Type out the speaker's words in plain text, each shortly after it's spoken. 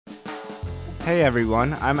Hey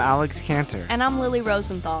everyone, I'm Alex Cantor. And I'm Lily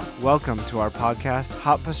Rosenthal. Welcome to our podcast,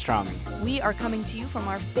 Hot Pastrami. We are coming to you from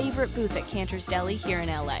our favorite booth at Cantor's Deli here in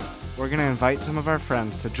LA. We're going to invite some of our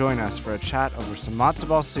friends to join us for a chat over some matzo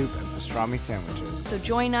ball soup and pastrami sandwiches. So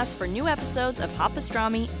join us for new episodes of Hot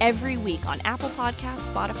Pastrami every week on Apple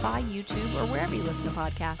Podcasts, Spotify, YouTube, or wherever you listen to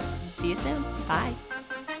podcasts. See you soon. Bye.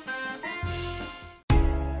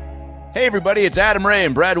 Hey everybody, it's Adam Ray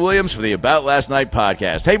and Brad Williams for the About Last Night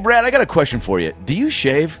podcast. Hey Brad, I got a question for you. Do you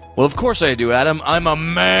shave? Well, of course I do, Adam. I'm a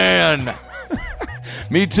man.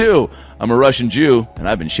 Me too. I'm a Russian Jew, and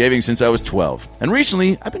I've been shaving since I was 12. And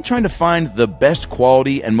recently, I've been trying to find the best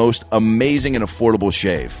quality and most amazing and affordable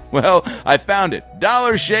shave. Well, I found it.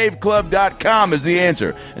 DollarShaveClub.com is the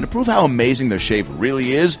answer. And to prove how amazing their shave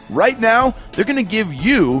really is, right now, they're going to give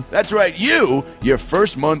you, that's right, you, your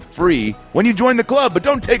first month free when you join the club. But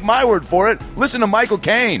don't take my word for it. Listen to Michael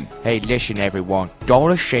Caine. Hey, listen everyone.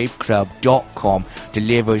 DollarShaveClub.com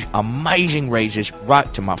delivers amazing razors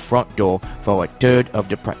right to my front door for a third of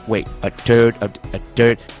the price. Wait, a third.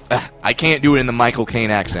 I can't do it in the Michael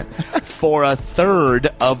Caine accent. For a third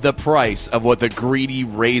of the price of what the greedy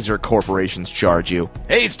razor corporations charge you.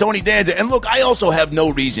 Hey, it's Tony Danza, and look, I also have no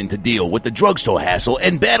reason to deal with the drugstore hassle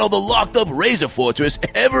and battle the locked-up razor fortress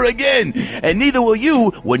ever again. And neither will you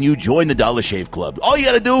when you join the Dollar Shave Club. All you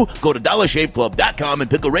gotta do, go to DollarShaveClub.com and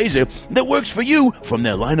pick a razor that works for you from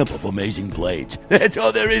their lineup of amazing blades. That's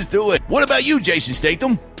all there is to it. What about you, Jason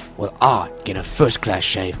Statham? Well, I get a first-class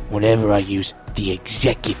shave whenever I use the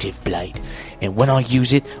Executive Blade. And when I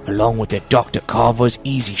use it, along with the Dr. Carver's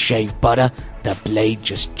Easy Shave Butter, the blade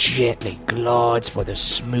just gently glides for the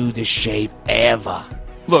smoothest shave ever.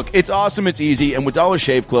 Look, it's awesome, it's easy, and with Dollar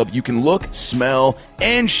Shave Club, you can look, smell,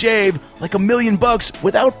 and shave like $1,000,000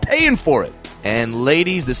 without paying for it. And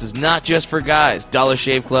ladies, this is not just for guys. Dollar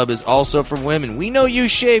Shave Club is also for women. We know you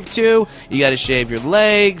shave too. You got to shave your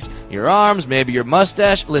legs, your arms, maybe your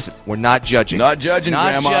mustache. Listen, we're not judging. Not judging,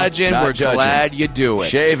 not Grandma. Judging. Not We're judging. glad you do it.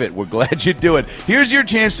 Shave it. We're glad you do it. Here's your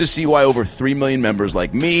chance to see why over 3 million members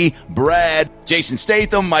like me, Brad, Jason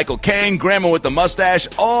Statham, Michael Caine, Grandma with the mustache,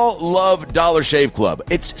 all love Dollar Shave Club.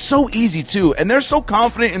 It's so easy too, and they're so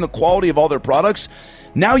confident in the quality of all their products.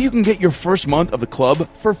 Now you can get your first month of the club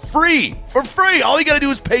for free. For free. All you got to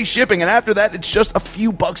do is pay shipping, and after that, it's just a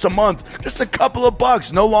few bucks a month. Just a couple of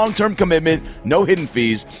bucks. No long-term commitment. No hidden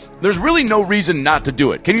fees. There's really no reason not to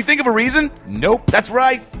do it. Can you think of a reason? Nope. That's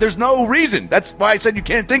right. There's no reason. That's why I said you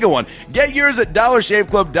can't think of one. Get yours at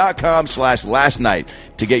DollarShaveClub.com/lastnight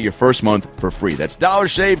to get your first month for free. That's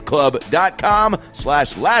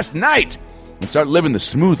DollarShaveClub.com/lastnight. And start living the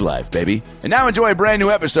smooth life, baby. And now enjoy a brand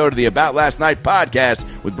new episode of the About Last Night podcast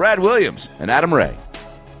with Brad Williams and Adam Ray.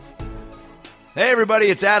 Hey, everybody,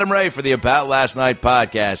 it's Adam Ray for the About Last Night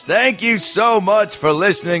podcast. Thank you so much for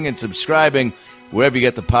listening and subscribing wherever you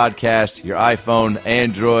get the podcast, your iPhone,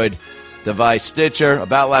 Android device, Stitcher,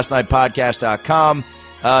 AboutLastNightPodcast.com.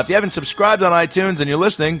 If you haven't subscribed on iTunes and you're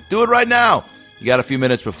listening, do it right now. You got a few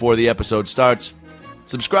minutes before the episode starts.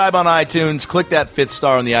 Subscribe on iTunes, click that 5th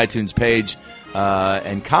star on the iTunes page,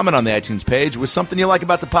 and comment on the iTunes page with something you like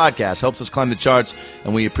about the podcast. Helps us climb the charts,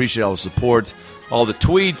 and we appreciate all the support, all the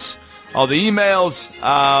tweets, all the emails.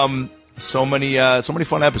 So many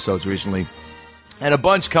fun episodes recently, and a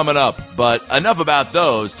bunch coming up. But enough about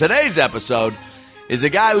those. Today's episode is a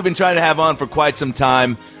guy we've been trying to have on for quite some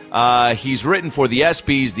time. He's written for the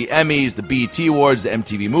ESPYs, the Emmys, the BET Awards, the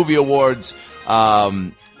MTV Movie Awards,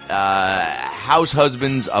 House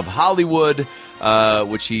Husbands of Hollywood,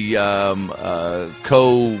 which he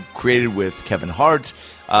co-created with Kevin Hart.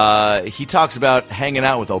 He talks about hanging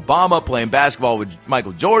out with Obama, playing basketball with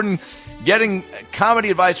Michael Jordan, getting comedy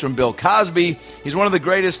advice from Bill Cosby. He's one of the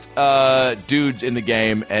greatest dudes in the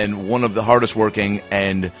game and one of the hardest working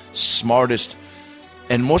and smartest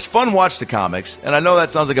and most fun watch the comics. And I know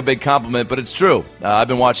that sounds like a big compliment, but it's true. I've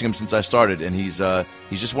been watching him since I started, and he's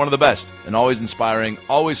just one of the best and always inspiring,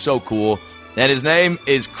 always so cool. And his name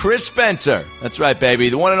is Chris Spencer. That's right, baby.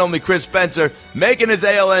 The one and only Chris Spencer making his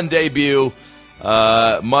ALN debut,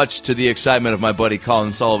 much to the excitement of my buddy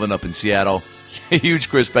Colin Sullivan up in Seattle. A huge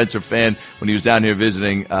Chris Spencer fan. When he was down here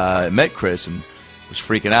visiting, met Chris and was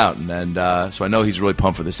freaking out. And so I know he's really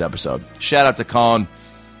pumped for this episode. Shout out to Colin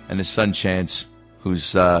and his son Chance,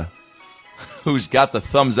 who's got the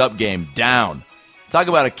thumbs up game down. Talk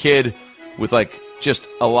about a kid with just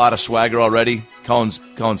a lot of swagger already. Colin's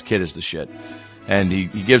kid is the shit, and he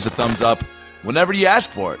gives a thumbs up whenever you ask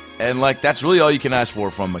for it, and that's really all you can ask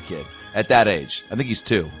for from a kid at that age. I think he's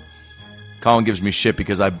 2. Colin gives me shit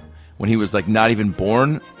because when he was not even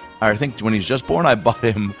born, or I think when he was just born, I bought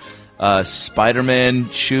him Spider-Man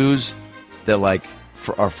shoes that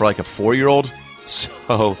for like a 4-year-old.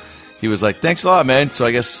 So he was like, thanks a lot, man. So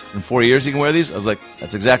I guess in 4 years he can wear these. I was like,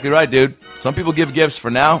 that's exactly right, dude. Some people give gifts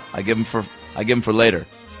for now. I give them for later.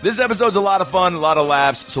 This episode's a lot of fun, a lot of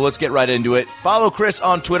laughs, so let's get right into it. Follow Chris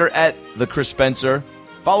on Twitter at the Chris Spencer.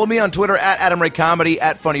 Follow me on Twitter at Adam Ray Comedy,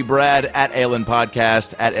 at Funny Brad, at Aylin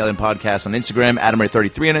Podcast, at Aylin Podcast on Instagram, Adam Ray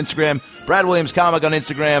 33 on Instagram, Brad Williams Comic on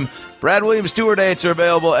Instagram. Brad Williams tour dates are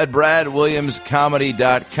available at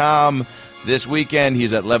bradwilliamscomedy.com. This weekend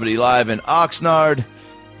he's at Levity Live in Oxnard.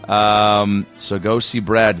 So go see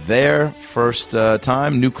Brad there. First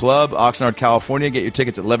time, new club, Oxnard, California. Get your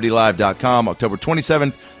tickets at levitylive.com. October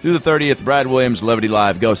 27th through the 30th. Brad Williams, Levity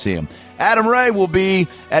Live. Go see him. Adam Ray will be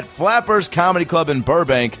at Flappers Comedy Club in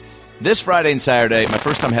Burbank this Friday and Saturday. My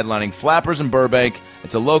first time headlining Flappers in Burbank.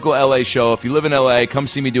 It's a local LA show. If you live in LA, come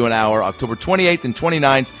see me do an hour. October 28th and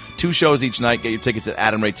 29th. 2 shows each night. Get your tickets at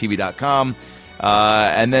adamraytv.com.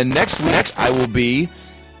 And then next I will be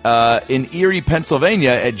in Erie,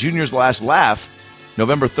 Pennsylvania at Junior's Last Laugh,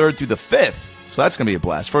 November 3rd through the 5th. So that's going to be a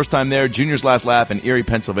blast. First time there, Junior's Last Laugh in Erie,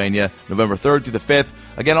 Pennsylvania, November 3rd through the 5th.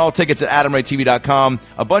 Again, all tickets at adamraytv.com.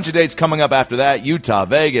 A bunch of dates coming up after that. Utah,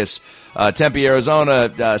 Vegas, Tempe,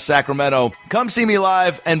 Arizona, Sacramento. Come see me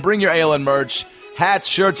live and bring your Aylin merch. Hats,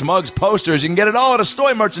 shirts, mugs, posters. You can get it all at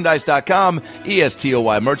estoymerchandise.com,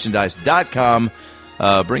 ESTOY merchandise.com.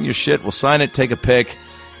 Bring your shit. We'll sign it, take a pic.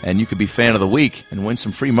 And you could be fan of the week and win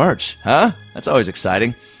some free merch. Huh? That's always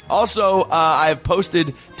exciting. Also, I have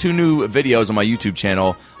posted 2 new videos on my YouTube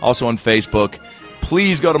channel, also on Facebook.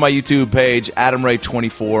 Please go to my YouTube page,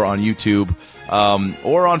 AdamRay24 on YouTube,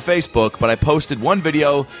 or on Facebook. But I posted one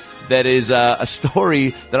video that is a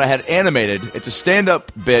story that I had animated. It's a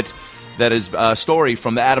stand-up bit that is a story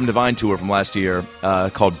from the Adam Devine tour from last year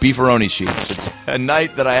called Beefaroni Sheets. It's a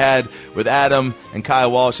night that I had with Adam and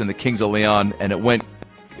Kyle Walsh and the Kings of Leon, and it went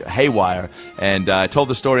haywire. And I told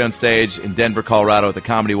the story on stage in Denver, Colorado at the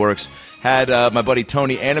Comedy Works. Had my buddy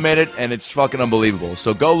Tony animate it, and it's fucking unbelievable.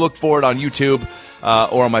 So go look for it on YouTube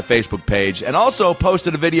or on my Facebook page. And also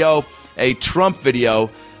posted a video, a Trump video,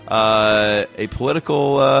 a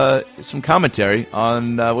political, some commentary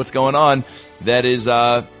on what's going on that is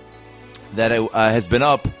that has been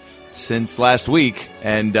up since last week.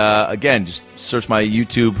 And again, just search my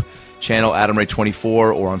YouTube channel, AdamRay24,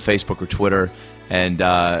 or on Facebook or Twitter. And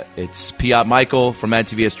it's Piot Michael from Mad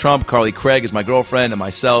TV as Trump, Carly Craig is my girlfriend, and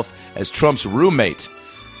myself as Trump's roommate.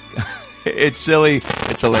 It's silly.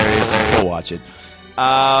 It's hilarious. Go watch it.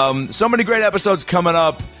 So many great episodes coming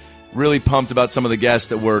up. Really pumped about some of the guests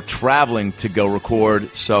that we're traveling to go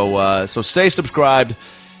record. So stay subscribed,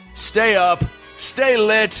 stay up, stay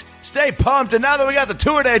lit, stay pumped. And now that we got the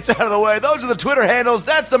tour dates out of the way, those are the Twitter handles.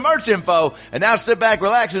 That's the merch info. And now sit back,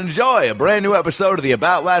 relax, and enjoy a brand new episode of the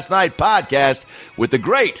About Last Night podcast with the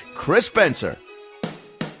great Chris Spencer.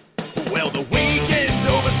 Well, the weekend's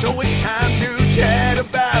over, so it's time to chat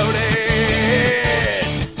about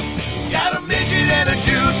it. Got a midget and a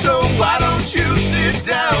Jew, so why don't you sit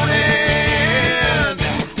down and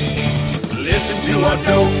listen to our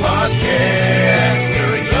dope podcast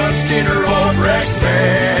during lunch, dinner, or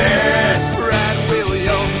breakfast. Brad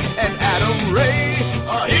Williams and Adam Ray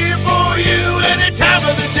are here for you any time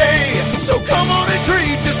of the day. So come on and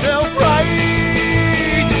treat yourself right.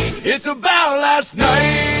 It's About Last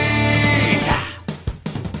Night.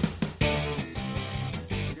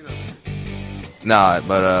 Nah,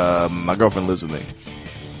 but my girlfriend lives with me.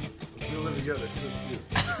 We don't live together.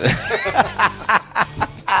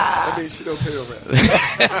 I mean, she don't pay no rent.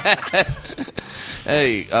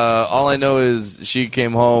 Hey, all I know is she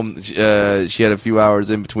came home. She had a few hours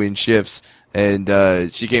in between shifts, and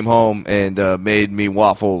she came home and made me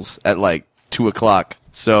waffles at like 2:00.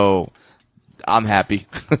 So I'm happy.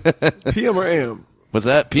 PM or AM? What's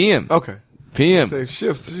that? PM. Okay. PM. Say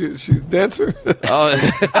shifts. She's dancer. Oh.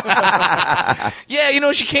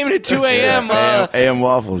 Yeah, she came in at 2 a.m. AM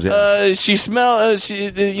waffles, yeah. She smelled.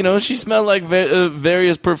 She smelled like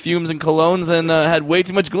various perfumes and colognes, and had way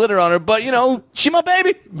too much glitter on her. But she my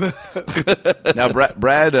baby. Now,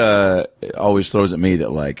 Brad always throws at me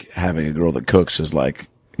that like having a girl that cooks is like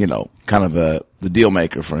kind of the deal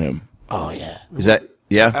maker for him. Oh, yeah. Is that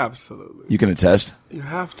Absolutely. You can attest. You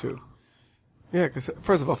have to. Yeah, because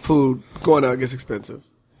first of all, food going out gets expensive.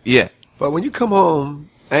 Yeah. But when you come home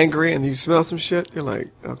angry and you smell some shit, you're like,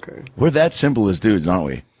 okay. We're that simple as dudes, aren't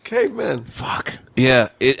we? Cavemen. Fuck. Yeah.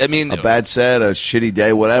 A bad set, a shitty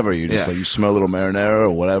day, whatever. You just you smell a little marinara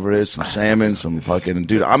or whatever it is, some salmon, some fucking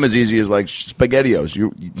dude. I'm as easy as like SpaghettiOs.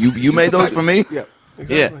 You made those for me? Yeah.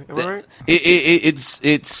 Exactly. Yeah. Am I right?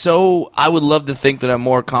 It's so. I would love to think that I'm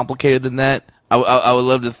more complicated than that. I would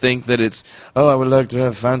love to think that it's, I would like to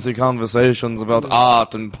have fancy conversations about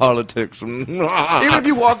art and politics. Even if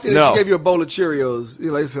you walked in and she gave you a bowl of Cheerios,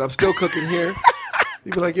 you like said, I'm still cooking here.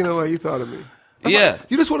 You'd be like, you know what, you thought of me. Yeah.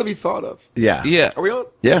 You just want to be thought of. Yeah. Yeah. Are we on?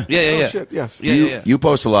 Yeah. Oh, shit, yes. Yeah. You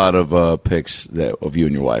post a lot of pics of you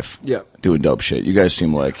and your wife. Yeah. Doing dope shit. You guys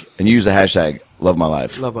seem like, and you use the hashtag Love My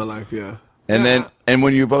Life. Love my life, yeah. And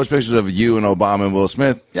when you post pictures of you and Obama and Will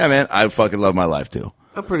Smith, yeah, man, I fucking love my life too.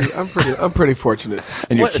 I'm pretty fortunate.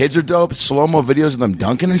 And your kids are dope. Slow-mo videos of them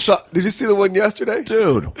dunking and shit. Did you see the one yesterday?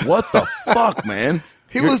 Dude, what the fuck, man?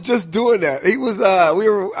 He was just doing that. He was I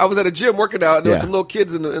was at a gym working out and there was Yeah. some little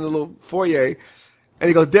kids in the little foyer. And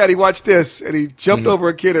he goes, Daddy, watch this. And he jumped over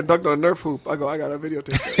a kid and dunked on a Nerf hoop. I go, I got to videotape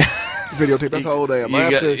that. Videotape. That's how old I am. I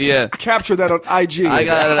have to capture that on IG.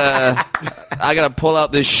 I gotta pull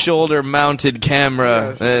out this shoulder mounted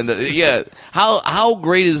camera. Yes. And how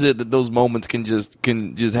great is it that those moments can just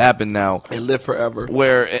happen now? And live forever.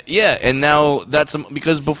 Where and now that's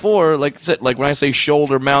because before, like I said, like when I say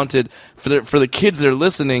shoulder mounted for the kids that are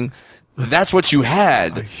listening, that's what you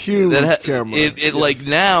had. A huge camera. It like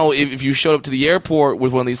now, if you showed up to the airport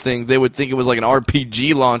with one of these things, they would think it was like an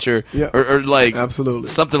RPG launcher, Yeah. or like Absolutely.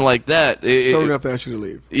 something like that. So we're going to have to ask you to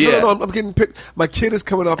leave. Yeah. No, I'm getting picked. My kid is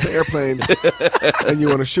coming off the airplane, and you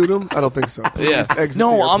want to shoot him? I don't think so. Please exit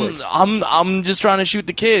No, the airport. I'm just trying to shoot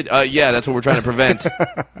the kid. That's what we're trying to prevent.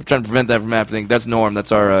 We're trying to prevent that from happening. That's Norm.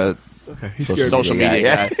 That's our Okay, he's scared. social media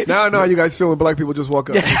guy. Now I know how you guys feel when black people just walk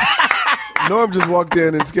up. Norm just walked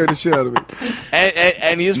in and scared the shit out of me.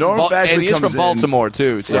 And he's Norm from, Fashioned and he's comes from Baltimore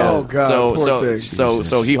too. So Oh, God, poor thing.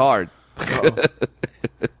 so he hard.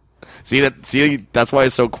 See, that's why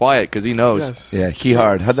it's so quiet, because he knows. Yes. Yeah, key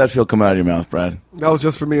hard. How'd that feel coming out of your mouth, Brad? That was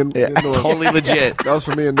just for me and Norm. Totally legit. That was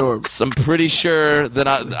for me and Norm. So I'm pretty sure that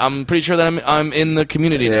I'm in the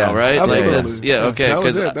community now, right? Absolutely. Like that's okay. That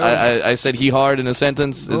was Because it. That I said he hard in a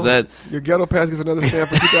sentence. Is that Your ghetto pass gets another stamp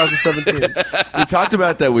for 2017. We talked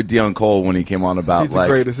about that with Dion Cole when he came on about He's the like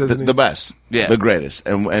greatest, isn't he? the best, Yeah. the greatest,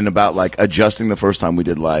 and about like adjusting the first time we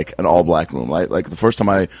did like an all black room, like the first time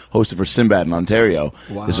I hosted for Sinbad in Ontario.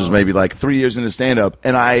 Wow. This was maybe like 3 years into stand up,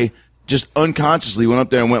 and I just unconsciously went up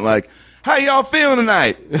there and went like, "How y'all feeling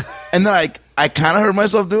tonight?" And then I kind of heard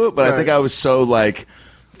myself do it, but I think I was so like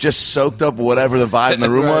just soaked up whatever the vibe in the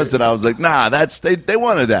room was that I was like, nah, they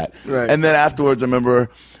wanted that. Right. And then afterwards, I remember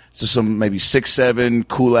just some maybe 6'7"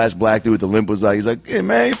 cool ass black dude with the limp was like, he's like, "Hey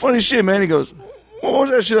man, you funny as shit, man." He goes, "What was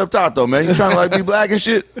that shit up top though, man? You trying to like be black and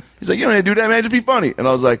shit?" He's like, "You don't need to do that, man. Just be funny." And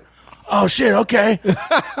I was like, "Oh shit, okay,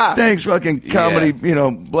 thanks, fucking comedy,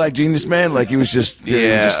 black genius, man." Like he was just,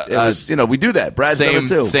 it was, we do that. Brad's done it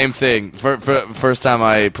too. Same thing. For first time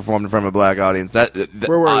I performed in front of a black audience.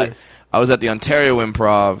 Where were you? I was at the Ontario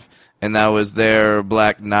Improv, and that was their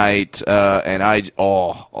Black Night, and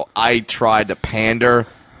I tried to pander,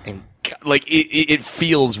 and like it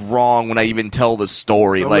feels wrong when I even tell the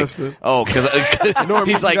story. I'm like, listening. because Norm,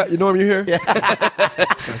 he's like, Norm, you here?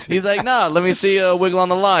 he's like, "Nah, let me see a wiggle on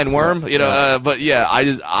the line, worm." But yeah,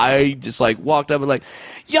 I just like walked up and like,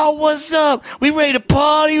 "Yo, what's up? We ready to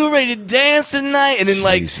party? We ready to dance tonight?" And then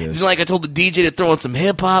Jesus. I told the DJ to throw in some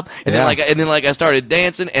hip hop, and then I started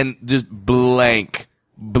dancing, and just blank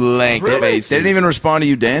faces. They didn't even respond to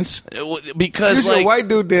you dance. Because Usually like a white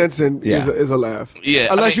dude dancing Yeah. is a laugh. Yeah,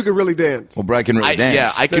 I Unless mean- you can really dance. Well, Brad can really dance.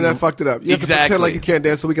 yeah, I Then can I fucked it up. You have to exactly pretend like you can't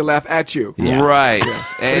dance so we can laugh at you. right.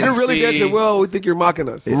 If And you're really see- dancing well, we think you're mocking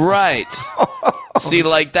us. Right. See,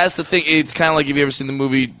 like, that's the thing. It's kind of like if you ever seen the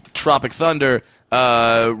movie Tropic Thunder,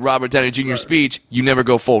 Robert Downey Jr. speech, you never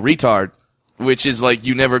go full retard, which is like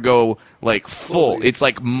you never go like full. It's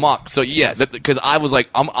like mock. So yeah, because I was like,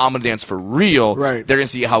 I'm gonna dance for real. Right. They're gonna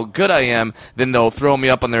see how good I am. Then they'll throw me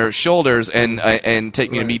up on their shoulders and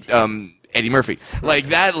take me to meet Eddie Murphy. Like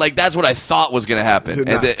that. Like that's what I thought was gonna happen. Did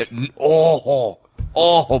And not. then,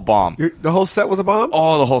 bomb. The whole set was a bomb?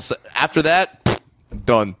 Oh, the whole set. After that,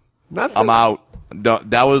 done. Nothing. I'm out. Done.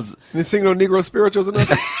 That was. You didn't sing no Negro spirituals or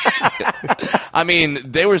nothing? I mean,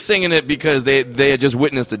 they were singing it because they had just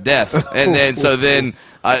witnessed a death, and then so then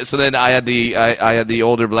I had the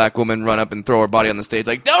older black woman run up and throw her body on the stage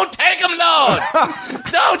like, "Don't take him, Lord!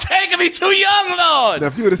 Don't take him! He's too young, Lord!" Now,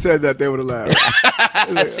 if you would have said that, they would have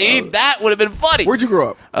laughed. See, that would have been funny. Where'd you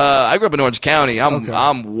grow up? I grew up in Orange County. I'm Okay.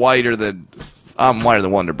 I'm whiter than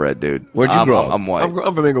Wonder Bread, dude. Where'd you grow up? I'm white.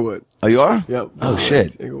 I'm from Inglewood. Inglewood. Oh, you are? Yep. Oh,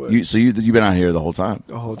 shit. Inglewood. So you've been out here the whole time?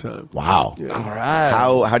 The whole time. Wow. Yeah. All right.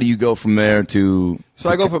 How do you go from there to... So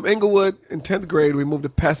I go from Inglewood in 10th grade. We moved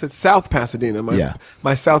to South Pasadena.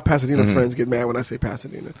 My South Pasadena friends get mad when I say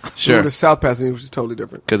Pasadena. Sure. We moved to South Pasadena, which is totally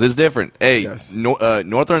different. Because it's different. Hey, Yes.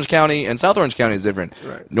 North Orange County and South Orange County is different.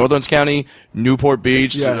 Right. North Orange County, Newport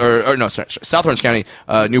Beach, Yes. or no, sorry, South Orange County,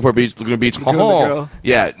 Newport Beach, Laguna Beach. Girl.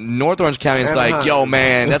 Yeah, North Orange County, it's like, Anaheim. yo,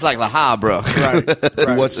 man, that's like La Habra, bro.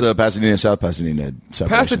 Right. What's Pasadena, South Pasadena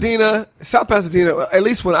separation? South Pasadena, at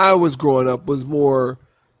least when I was growing up, was more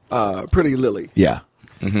Pretty Lily. Yeah.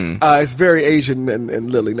 It's very Asian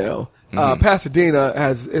and Lily now. Pasadena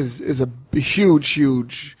is a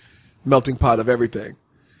huge melting pot of everything.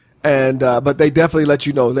 And but they definitely let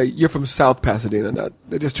you know that you're from South Pasadena.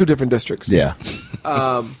 They're just two different districts. Yeah.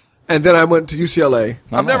 And then I went to UCLA.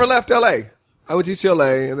 I've never nice. left LA. I went to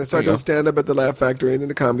UCLA and then started There you doing stand up at the Laugh Factory and then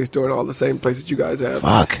the Comedy Store and all the same places you guys have.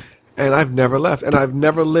 Fuck. And I've never left. And I've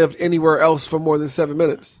never lived anywhere else for more than 7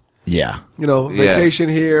 minutes. Yeah. You know, Yeah. vacation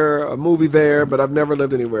here, a movie there, but I've never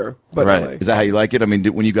lived anywhere but Right. LA. Is that how you like it? I mean,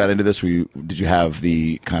 when you got into this, did you have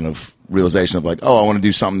the kind of realization of like, oh, I want to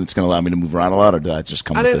do something that's going to allow me to move around a lot, or did that just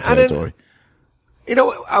come with the territory? You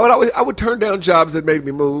know, I would turn down jobs that made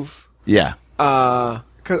me move. Yeah.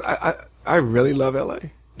 Because I really love LA.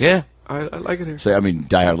 Yeah. I like it here. So, I mean,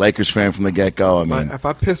 diehard Lakers fan from the get-go. I mean, If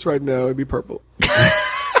I piss right now, it'd be purple.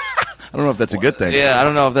 I don't know if that's a good thing. Yeah, I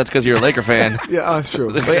don't know if that's because you're a Laker fan. Yeah, that's true.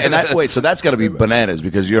 So that's got to be bananas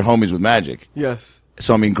because you're homies with Magic. Yes.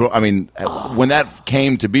 So, I mean, when that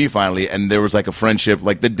came to be finally, and there was like a friendship,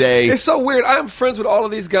 like the day. It's so weird. I'm friends with all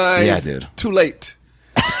of these guys. Yeah, dude. Too late.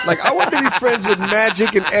 Like, I wanted to be friends with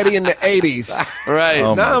Magic and Eddie in the 80s. Right.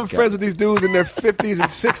 Oh, my Now I'm God. friends with these dudes in their 50s and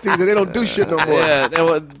 60s, and they don't do shit no more. Yeah, they don't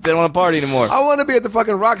want to party anymore. I want to be at the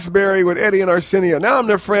fucking Roxbury with Eddie and Arsenio. Now I'm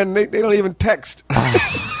their friend. They don't even text.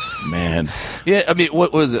 Man. Yeah, I mean,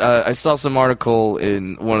 what was it? I saw some article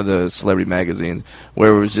in one of the celebrity magazines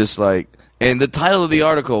where it was just like, and the title of the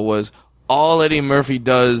article was, all Eddie Murphy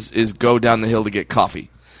does is go down the hill to get coffee.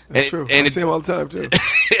 That's true. I see him all the time, too.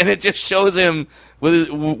 And it just shows him with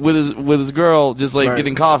his girl just like Right.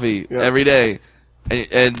 getting coffee Yeah. every day.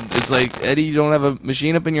 And it's like, Eddie, you don't have a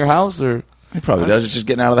machine up in your house? Or He probably does. It's just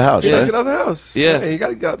getting out of the house, Yeah, right? get out of the house. Yeah. You got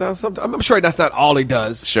to get out of the house sometime. I'm sure that's not all he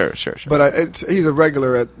does. Sure. But he's a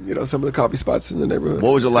regular at some of the coffee spots in the neighborhood.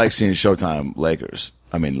 What was it like seeing Showtime Lakers?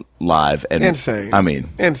 I mean, live and Insane. I mean,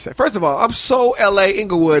 insane. First of all, I'm so LA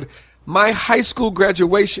Inglewood. My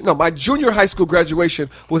junior high school graduation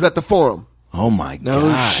was at the Forum. oh my No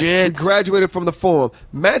god! He shit. graduated from the Forum.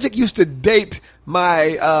 Magic used to date my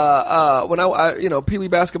when I Pee Wee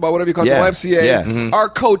basketball, whatever you call it, Yeah. the YMCA. Yeah. Mhm. Our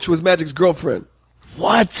coach was Magic's girlfriend.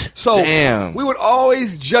 What? So Damn. we would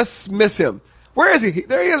always just miss him. Where is he?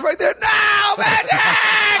 There he is, right there. No, Magic!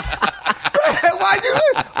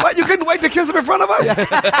 Why you couldn't wait to kiss him in front of us?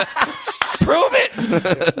 Prove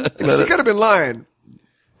it. She could have been lying.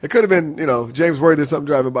 It could have been, James Worthy or something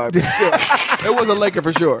driving by, but still, it was a Laker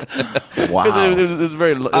for sure. Wow! It was a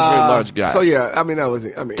very large guy. So yeah, I mean that was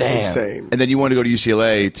insane. And then you wanted to go to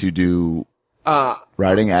UCLA to do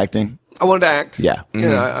writing, acting. I wanted to act. Yeah.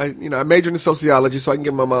 I majored in sociology so I can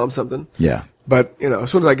give my mom something. Yeah. But as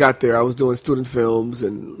soon as I got there, I was doing student films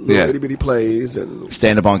and little itty bitty plays and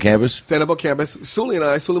Stand up on campus. stand up on campus. Sully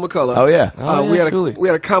McCullough. Oh yeah. We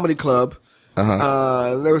had a comedy club. There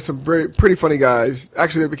were some pretty funny guys.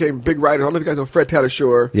 Actually, they became big writers. I don't know if you guys know Fred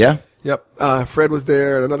Tatasciore. Yeah. Yep. Fred was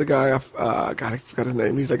there, and another guy. I forgot his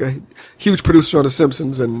name. He's like a huge producer on The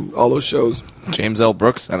Simpsons and all those shows. James L.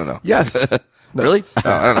 Brooks? I don't know. Yes. No. Really? Oh,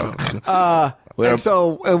 I don't know. And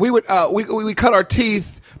so we would we cut our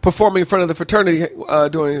teeth performing in front of the fraternity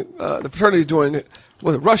during the fraternities during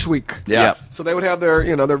Rush Week. Yeah. So they would have their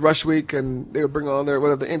their Rush Week, and they would bring on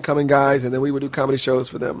the incoming guys, and then we would do comedy shows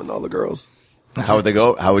for them and all the girls. How would they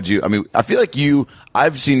go? How would you? I mean, I feel like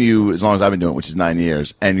I've seen you as long as I've been doing it, which is 9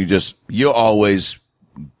 years, and you always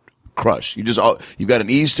crush. You've got an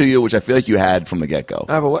ease to you, which I feel like you had from the get go.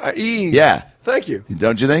 I have a ease. Yeah. Thank you.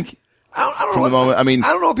 Don't you think? I don't From know the moment, I mean, I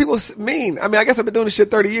don't know what people mean. I mean, I guess I've been doing this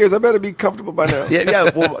shit 30 years. I better be comfortable by now. yeah.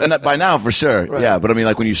 Well, and by now for sure. Right. Yeah, but I mean,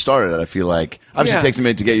 like when you started it, I feel like obviously it takes a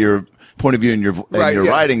minute to get your point of view and your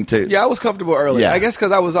writing to. Yeah, I was comfortable early. Yeah. I guess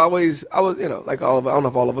because I was like all of. I don't know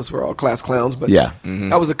if all of us were all class clowns, but Yeah.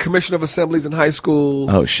 I was a commissioner of assemblies in high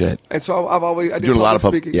school. Oh shit. And so I did doing a lot of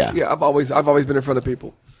speaking. yeah. I've always been in front of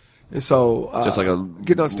people, and so Just like a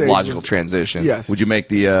getting on stage logical was- transition. Yes. Would you make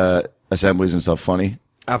the assemblies and stuff funny?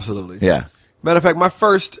 Absolutely. Yeah. Matter of fact, my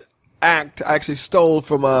first act I actually stole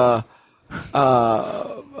from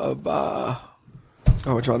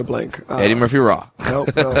Oh, I'm trying to blank. Eddie Murphy Raw.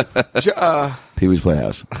 Nope, no. Pee-wee's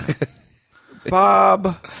Playhouse.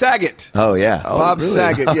 Bob Saget. Oh, yeah. Bob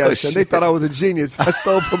Saget, yes. And they thought I was a genius. I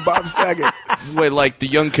stole from Bob Saget. Wait, like the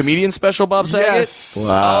Young Comedian special, Bob Saget? Yes.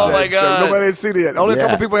 Wow. Oh, my That joke. God. Nobody had seen it yet. Only a Yeah.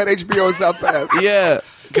 couple people had HBO in South Pass. Yeah.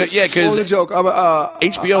 Yeah, What was the because joke?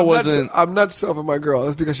 HBO wasn't- I'm nuts over my girl.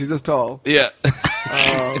 That's because she's this tall. yeah,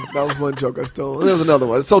 That was one joke I stole. There was another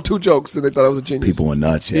one. I stole 2 jokes, and they thought I was a genius. People went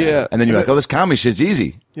nuts, yeah. Yeah. And then you're like, oh, this comedy shit's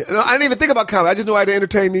easy. Yeah, no, I didn't even think about comedy. I just knew I had to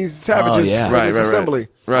entertain these savages Oh, yeah. for right, this assembly.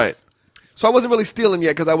 right. So I wasn't really stealing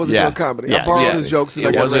yet because I wasn't Yeah. doing comedy. Yeah. I borrowed Yeah. his jokes and It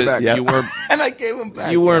I got it wasn't- right back. Yeah. You weren't. And I gave him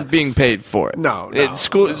back. You weren't being paid for it. No.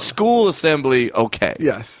 School assembly, okay.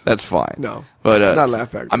 Yes. That's fine. No. But Not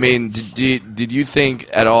Laugh Factory. I mean, did you think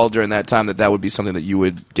at all during that time that would be something that you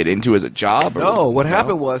would get into as a job? Or No, was it- what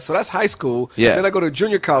happened was, so that's high school. Yeah. Then I go to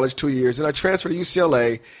junior college 2 years, and I transfer to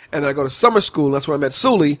UCLA, and then I go to summer school, and that's where I met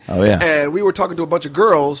Sully. Oh, yeah. And we were talking to a bunch of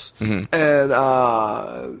girls, and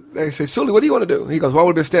they say, Sully, what do you want to do? He goes, well, I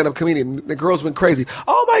want to be a stand-up comedian. The girls went crazy.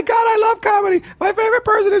 Oh, my God, I love comedy. My favorite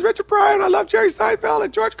person is Richard Pryor, and I love Jerry Seinfeld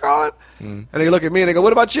and George Carlin. And they look at me, and they go,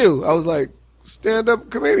 what about you? I was like,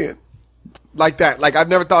 stand-up comedian. Like that. Like, I've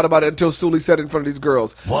never thought about it until Sully said it in front of these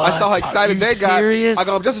girls. I saw how excited you they got. serious? I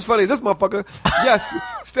go, I'm just as funny as this motherfucker. Yes,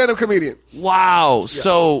 stand-up comedian. Wow.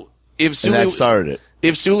 So if And Sully that started it.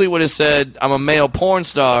 if Sully would have said, I'm a male porn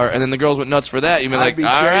star, and then the girls went nuts for that, you'd be like, all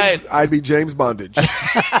right. I'd be James Bondage.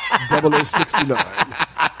 0069.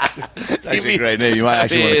 That's actually a great name. You might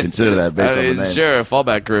actually want to consider that based on the name. Sure,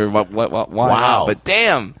 fallback career. Why Wow. not? But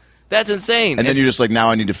damn, that's insane. And then you're just like, now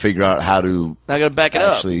I need to figure out how to I got to back it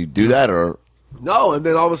actually do that, or No, and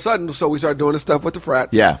then all of a sudden, so we started doing this stuff with the frats.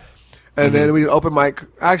 yeah. And then we did open mic.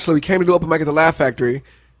 Actually, we came to do open mic at the Laugh Factory.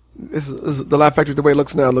 This is the Laugh Factory, the way it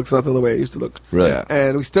looks now, looks nothing the way it used to look. Really? Yeah.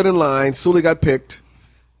 And we stood in line. Sully got picked.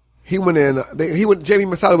 He went in. Jamie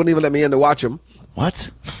Masada wouldn't even let me in to watch him.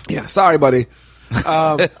 What? Yeah, sorry, buddy.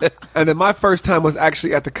 And then my first time was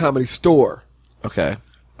actually at the Comedy Store, Okay.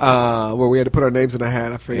 where we had to put our names in a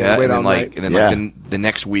hat. I figured Yeah, wait and all then, like, night. and then Yeah. like the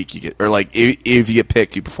next week you get, or like if you get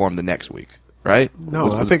picked, you perform the next week, right?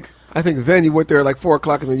 No, I think then you went there at like 4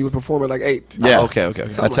 o'clock and then you would perform at like 8. Yeah. Oh, okay.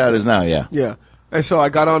 That's how it is now, yeah. Yeah. And so I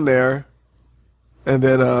got on there, and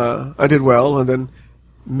then I did well, and then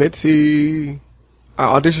Mitzi, I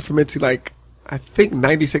auditioned for Mitzi like, I think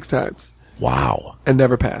 96 times, Wow. and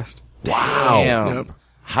never passed. Wow. Damn. Yep.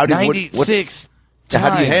 How do you, 96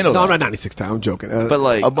 how do you handle No, that? not 96 times, I'm joking. But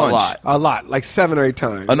like A bunch. lot. a lot, like 7 or 8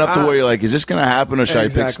 times. Enough to where you're like, is this going to happen, or should I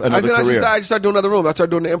pick another career? I just started doing another room. I started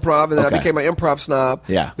doing the improv, and then Okay. I became an improv snob.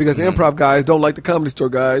 Yeah. Because the improv guys don't like the Comedy Store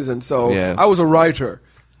guys, and so Yeah. I was a writer.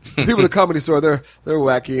 People at the Comedy Store, they're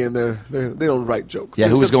wacky and they don't write jokes. Yeah,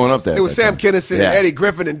 who was going up there It at was that Sam time? Kinison, Yeah. and Eddie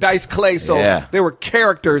Griffin, and Dice Clay. So Yeah. they were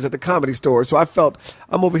characters at the Comedy Store. So I felt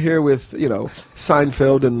I'm over here with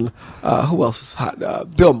Seinfeld and who else was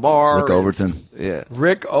hot? Bill Maher, Rick Overton. Yeah.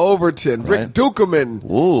 Rick Overton, Rick Right. Dukeman,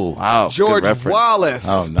 Ooh. Wow. George good reference. Wallace,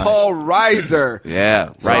 Oh, nice. Paul Reiser. Yeah.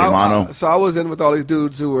 So Right. I, Romano. so I was in with all these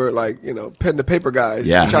dudes who were like, pen to paper guys,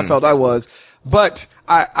 Yeah. which I felt I was. But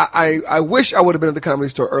I wish I would have been at the Comedy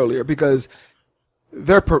Store earlier because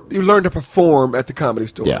you learn to perform at the Comedy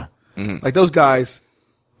Store. Yeah. Like those guys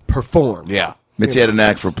perform. Yeah. Mitzi had a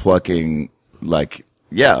knack for plucking,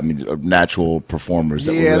 natural performers.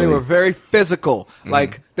 That Yeah, were they really, were very physical.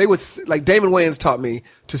 Like they would, like Damon Wayans taught me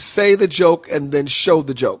to say the joke and then show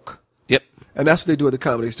the joke. Yep. And that's what they do at the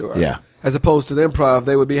Comedy Store. Yeah. As opposed to the improv,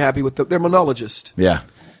 they would be happy with their monologist. Yeah.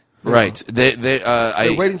 Right.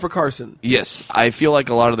 They're waiting for Carson. Yes, I feel like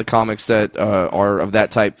a lot of the comics that are of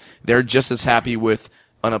that type, they're just as happy with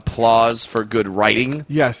an applause for good writing,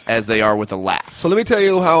 Yes. as they are with a laugh. So let me tell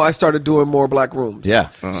you how I started doing more black rooms. Yeah.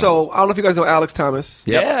 So I don't know if you guys know Alex Thomas.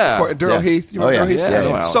 Yeah. Daryl Yeah. Heath. You Oh, remember yeah. Daryl Heath? Yeah, I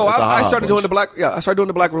know Alex. So That's the I Ha-Ha started doing Bunch. the black. Yeah, I started doing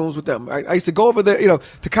the black rooms with them. I used to go over there,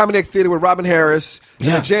 to Comedy X Theater with Robin Harris.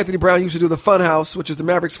 Yeah. And J. Anthony Brown used to do the Fun House, which is the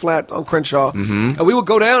Mavericks Flat on Crenshaw. And we would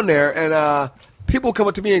go down there, and people would come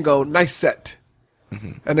up to me and go, "Nice set."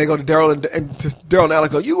 And they go to Daryl and to Daryl and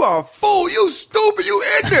Alex go, "You are a fool, you stupid, you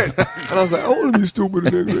ignorant." And I was like, "I want to be stupid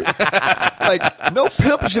and ignorant." Like, no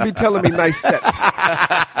pimp should be telling me nice set.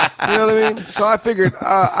 You know what I mean? So I figured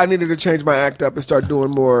I needed to change my act up and start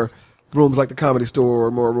doing more rooms like the Comedy Store,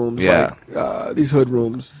 or more rooms Yeah. like these hood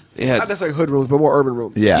rooms. Yeah. Not necessarily hood rooms, but more urban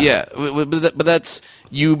rooms. Yeah. Yeah, but that's,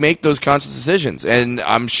 you make those conscious decisions, and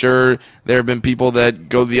I'm sure there have been people that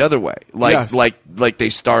go the other way, Yes. like they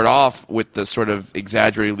start off with the sort of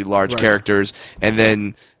exaggeratedly large Right. characters, and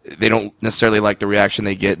then they don't necessarily like the reaction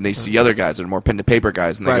they get, and they see other guys that are more pen to paper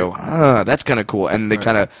guys, and they go, that's kind of cool, and they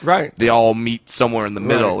kind of they all meet somewhere in the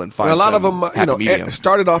middle and find a lot of them, medium.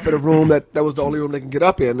 started off in a room that was the only room they can get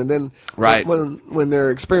up in, and then when their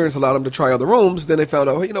experience allowed them to try other rooms, then they found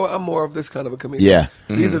out, hey, you know what, I'm more of this kind of a comedian. Yeah,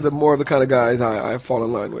 these are the more of the kind of guys I fall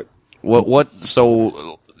in line with.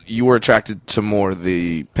 So you were attracted to more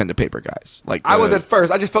the pen to paper guys, like I was at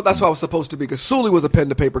first. I just felt that's what I was supposed to be because Sully was a pen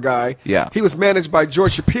to paper guy. Yeah, he was managed by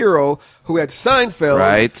George Shapiro, who had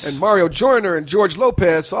Seinfeld, and Mario Joyner and George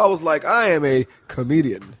Lopez. So I was like, I am a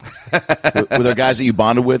comedian. Were there guys that you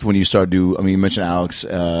bonded with when you started you mentioned Alex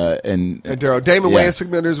and Daryl. Damon Wayans took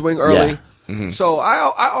me under his wing early. Yeah. Mm-hmm. So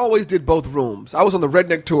I always did both rooms. I was on the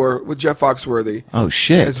Redneck tour with Jeff Foxworthy. Oh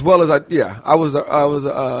shit! As well as I was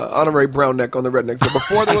honorary brown neck on the Redneck tour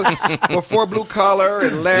before Blue Collar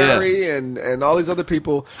and Larry and all these other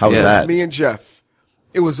people. How was that? Me and Jeff.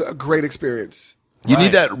 It was a great experience. You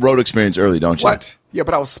need that road experience early, don't you? What? Yeah,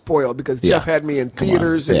 but I was spoiled because Jeff had me in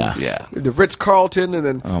theaters and the Ritz-Carlton, and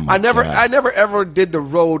then I never ever did the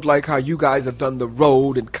road like how you guys have done the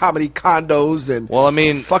road and comedy condos and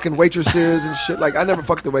fucking waitresses and shit. Like I never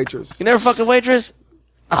fucked the waitress. You never fucked a waitress?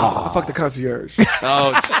 Oh, I fucked the concierge.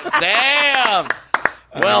 Oh, damn.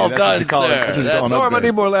 Well done, sir. Norm, I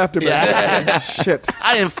need more laughter. Yeah. Shit.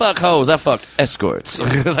 I didn't fuck hoes. I fucked escorts. It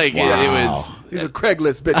was. These are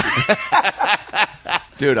Craigslist bitches.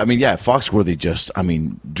 Dude, Foxworthy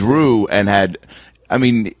drew and had,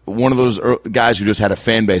 one of those guys who just had a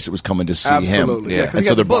fan base that was coming to see him. Yeah. And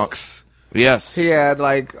so the books. Yes. He had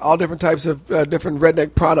like all different types of different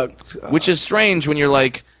redneck products. Which is strange when you're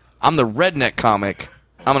like, I'm the redneck comic.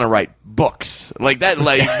 I'm going to write books. Like that.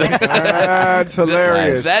 Like that's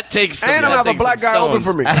hilarious. That takes some, and I'm going to have a black guy open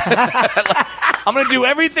for me. I'm going to do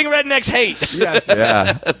everything rednecks hate. Yes.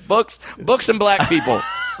 Yeah. Books and black people.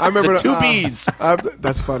 I remember the two B's.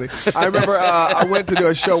 That's funny. I remember I went to do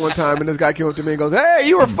a show one time, and this guy came up to me and goes, "Hey,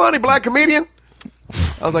 you were funny, black comedian."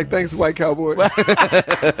 I was like, "Thanks, white cowboy."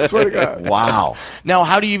 Swear to God. Wow. Now,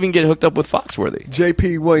 how do you even get hooked up with Foxworthy?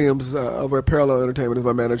 J.P. Williams over at Parallel Entertainment is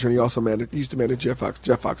my manager, and he used to manage Jeff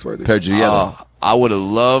Foxworthy. Paired you together. I would have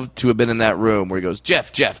loved to have been in that room where he goes,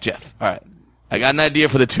 Jeff. All right. I got an idea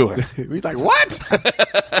for the tour. He's like, "What?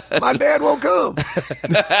 My dad won't come."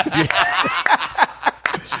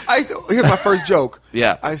 Here's my first joke.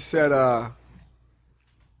 Yeah. I said,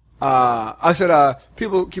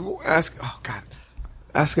 people keep asking,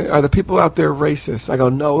 are the people out there racist? I go,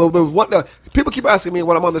 no. People keep asking me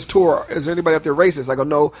when I'm on this tour, is there anybody out there racist? I go,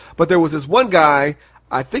 no. But there was this one guy,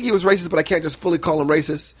 I think he was racist, but I can't just fully call him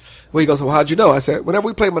racist. Well, he goes, well, how'd you know? I said, whenever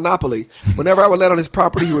we played Monopoly, whenever I would land on his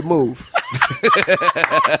property, he would move.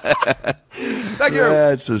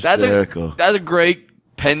 That's hysterical. That's a great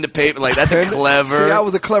pen to paper. Like, that's a clever. See, I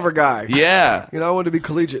was a clever guy. Yeah. I wanted to be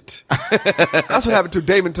collegiate. That's what happened to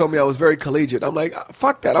Damon. Told me I was very collegiate. I'm like,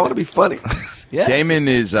 fuck that. I want to be funny. Yeah. Damon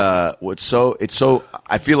is I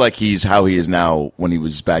feel like he's how he is now when he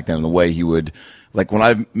was back then, the way he would, like when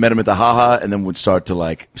I met him at the Haha and then would start to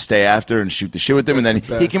like stay after and shoot the shit with him. And then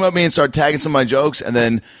he came up to me and started tagging some of my jokes, and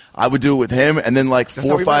then I would do it with him. And then like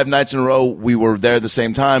 4 or 5 nights in a row, we were there at the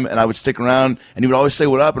same time, and I would stick around and he would always say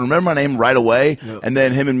what up and remember my name right away. Yep. And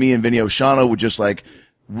then him and me and Vinny Oshano would just like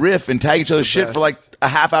riff and tag each other's shit for like a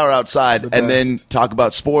half hour outside and then talk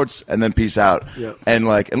about sports and then peace out. Yep. And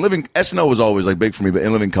Living SNL was always like big for me, but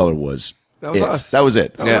In Living Color was us. That was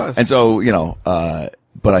it. That was us. And so,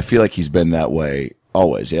 but I feel like he's been that way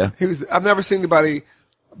always, yeah? I've never seen anybody,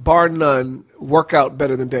 bar none, work out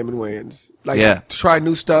better than Damon Wayans. Like, try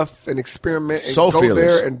new stuff and experiment and so go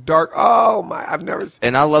fearless. there and dark. Oh, my, I've never seen.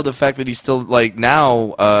 And I love the fact that he's still, like,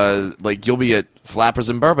 now, like, you'll be at Flappers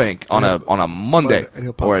in Burbank on a Monday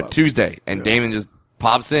or a Tuesday, and Damon just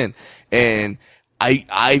pops in. And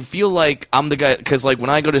I feel like I'm the guy, because, like, when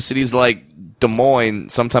I go to cities like Des Moines,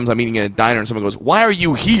 sometimes I'm eating at a diner and someone goes, "Why are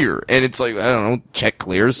you here?" And it's like, I don't know, check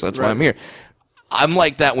clears, so that's why I'm here. I'm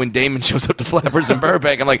like that when Damon shows up to Flappers in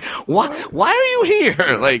Burbank. I'm like, why are you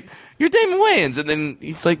here? Like, you're Damon Wayans. And then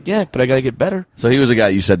he's like, yeah, but I got to get better. So he was a guy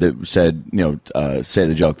you said, say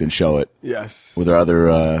the joke, then show it. Yes. Were there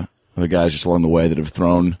other guys just along the way that have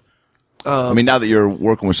thrown? I mean, now that you're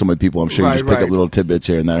working with so many people, I'm sure you just pick up little tidbits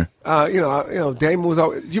here and there. Damon was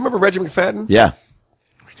always, do you remember Reggie McFadden? Yeah.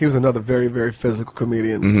 He was another very, very physical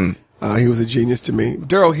comedian. Mm-hmm. He was a genius to me.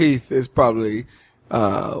 Daryl Heath is probably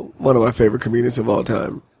one of my favorite comedians of all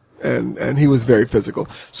time, and he was very physical.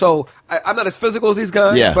 So I'm not as physical as these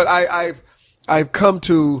guys, but I've come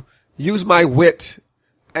to use my wit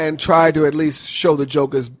and try to at least show the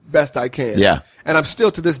joke as best I can. Yeah, and I'm still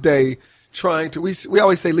to this day trying to. We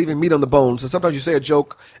always say leaving meat on the bone. So sometimes you say a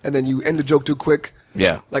joke and then you end the joke too quick.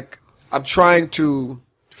 Yeah. Like I'm trying to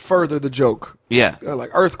further the joke. Yeah. Like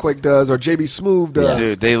Earthquake does or JB Smoove does.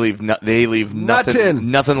 Dude, they leave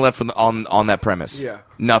nothing left on that premise. Yeah.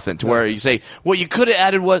 Nothing to where you say, what you could have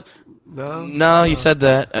added was. No, you said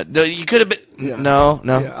that. No, you could have been. Yeah. No.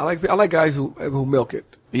 Yeah, I like guys who milk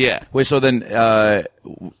it. Yeah. Wait, so then,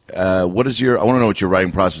 what is I want to know what your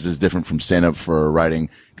writing process is different from stand-up for writing.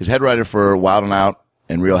 Because head writer for Wild 'N Out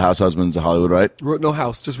and Real House Husbands of Hollywood, right? No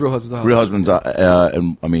House, just Real Husbands of Real Hollywood. Husbands,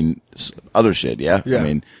 and I mean, other shit, yeah? Yeah. I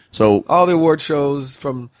mean, so. All the award shows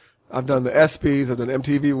I've done the ESPYs, I've done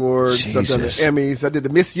MTV Awards, I've done the Jesus. Emmys, I did the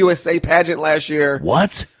Miss USA pageant last year.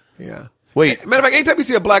 What? Yeah. Wait. Matter of fact, anytime you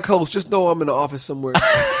see a black host, just know I'm in the office somewhere.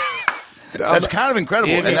 That's kind of incredible.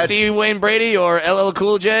 If and you that's, see Wayne Brady or LL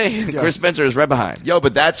Cool J, Chris Spencer is right behind. yo,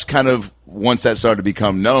 but that's kind of, once that started to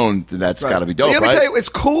become known, that's got to be dope, Let me right? tell you, it's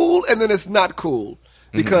cool and then it's not cool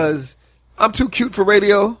because I'm too cute for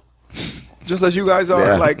radio, just as you guys are.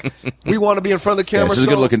 Yeah. Like, we want to be in front of the Yeah, camera. this is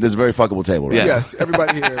so- good looking. This is a very fuckable table, right? Yeah. Yes,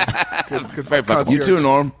 everybody here. Could Very fuckable. You too,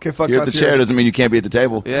 Norm. Can fuck You're at the concierge. chair doesn't mean you can't be at the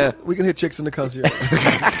table. Yeah. We can hit chicks in the concierge.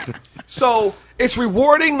 So it's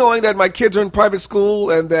rewarding knowing that my kids are in private school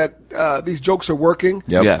and that these jokes are working.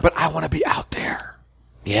 Yep. Yeah. But I want to be out there.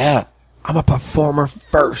 Yeah. I'm a performer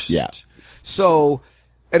first. Yeah. So,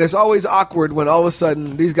 and it's always awkward when all of a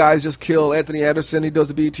sudden these guys just kill Anthony Anderson. He does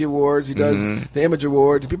the BET Awards. He does the Image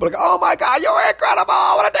Awards. And people are like, oh my God, you're incredible.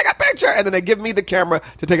 I want to take a picture. And then they give me the camera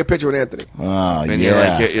to take a picture with Anthony. Oh, And yeah.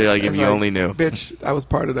 you're like, if It's you like, only knew. Bitch, I was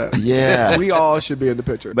part of that. Yeah. We all should be in the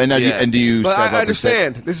picture. But now, Yeah. do you But step up I and say-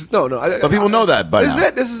 understand. This is no. But people know that by This is now.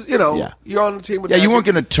 it. This is you're Yeah. on the team with. Yeah, you Magic. weren't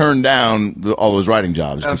going to turn down all those writing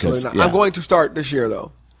jobs. Absolutely because, not. yeah. I'm going to start this year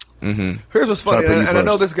though. Mm-hmm. Here's what's funny, Try to put you and I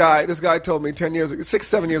know first. this guy told me 7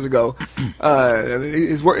 years ago. And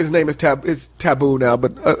his name is taboo now,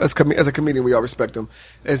 but as a comedian, we all respect him.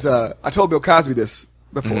 I told Bill Cosby this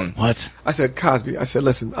before. What? I said, Cosby,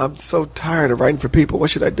 listen, I'm so tired of writing for people.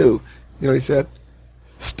 What should I do? You know what he said?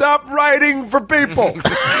 Stop writing for people.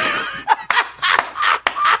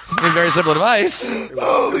 Very simple advice.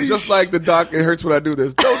 Just like the doc, it hurts when I do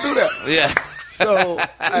this. Don't do that. Yeah. So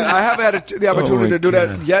I haven't had the opportunity to do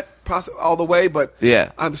that yet, all the way. But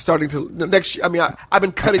Yeah. I'm starting to next year. I mean, I've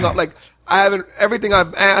been cutting off. Like I haven't everything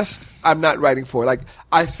I've asked. I'm not writing for. Like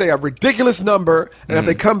I say a ridiculous number, and if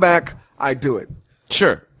they come back, I do it.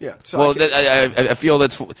 Sure. Yeah, so well, I I feel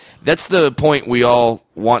that's the point we all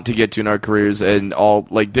want to get to in our careers, and all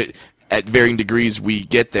like at varying degrees we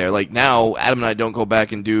get there. Like now, Adam and I don't go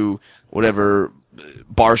back and do whatever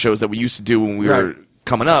bar shows that we used to do when we were Right.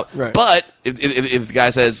 coming up. Right. But if the guy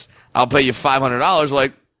says, "I'll pay you $500," we're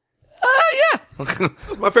like, yeah.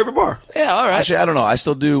 That's my favorite bar. Yeah, all right. Actually, I don't know. I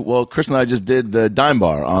still do. Well, Chris and I just did the Dime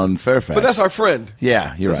Bar on Fairfax. But that's our friend.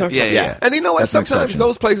 Yeah, you're That's our right. Yeah, friend. yeah. And you know what? That's an Sometimes exception.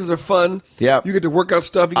 those places are fun. Yeah. You get to work out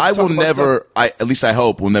stuff. You get I to talk will about never. stuff. At least I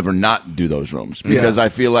hope will never not do those rooms because I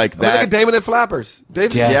feel like I mean, look that. at Damon at Flappers.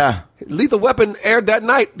 David, Yeah. Yeah. Lethal Weapon aired that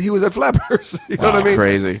night. He was at Flappers. You know what I mean?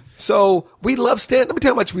 Crazy. So we love stand. Let me tell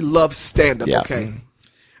you how much we love stand up. Yeah. Okay,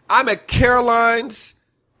 I'm at Caroline's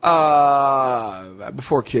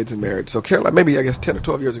before kids and marriage. So Caroline, maybe I guess 10 or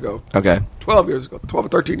 12 years ago. Okay. 12 years ago, 12 or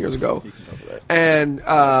 13 years ago. And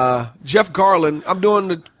Jeff Garland, I'm doing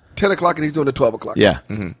the 10 o'clock and he's doing the 12 o'clock. Yeah.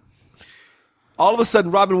 All of a sudden,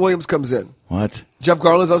 Robin Williams comes in. What? Jeff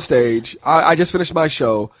Garland's on stage. I just finished my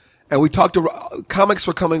show, and we talked to comics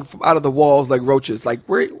were coming from out of the walls like roaches. Like,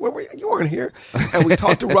 where were you? You weren't here. And we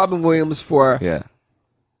talked to Robin Williams for Yeah.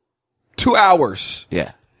 2 hours.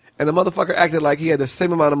 Yeah. And the motherfucker acted like he had the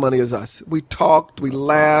same amount of money as us. We talked, we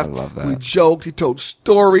laughed, I love that. we joked. He told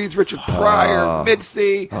stories, Richard Pryor,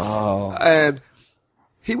 Mitzi. And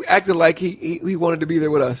he acted like he wanted to be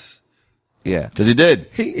there with us. Yeah. Because he did.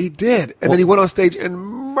 He did. And then he went on stage and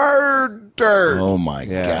murdered. Oh my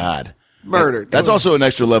Yeah. God. Murdered. That's also an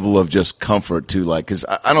extra level of just comfort too. Like, because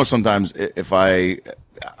I know sometimes if I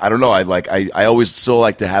don't know, I always still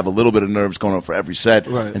like to have a little bit of nerves going on for every set,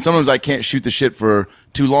 Right. and sometimes I can't shoot the shit for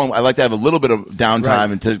too long. I like to have a little bit of downtime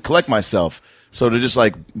Right. and to collect myself. So to just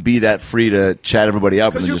like be that free to chat everybody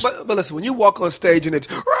up and just But listen, when you walk on stage and it's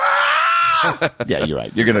yeah, you're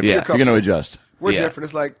right. You're gonna Yeah. you're gonna adjust. we're Yeah. different.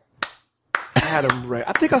 It's like Adam Ray.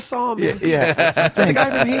 I think I saw him. Yeah. The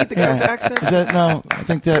guy from Heat, the guy with the accent. Is that no? I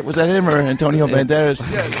think that was that him or Antonio Banderas.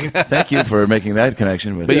 Thank you for making that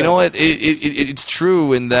connection. But you know what? It's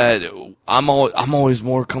true in that I'm always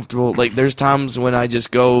more comfortable. Like there's times when I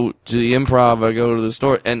just go to the Improv, I go to the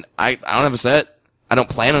store, and I don't have a set. I don't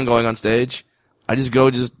plan on going on stage. I just go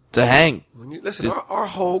just to hang. Listen, our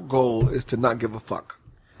whole goal is to not give a fuck.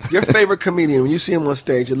 your favorite comedian, when you see him on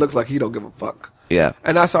stage, it looks like he don't give a fuck. Yeah.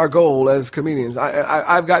 And that's our goal as comedians.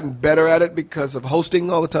 I've gotten better at it because of hosting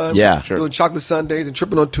all the time. Yeah. Sure. Doing Chocolate Sundays and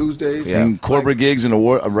tripping on Tuesdays. Yeah. And corporate gigs and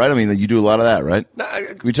award, right? I mean, you do a lot of that, right?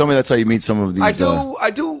 You told me that's how you meet some of these.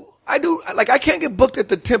 I do. Like, I can't get booked at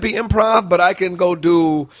the Tempe Improv, but I can go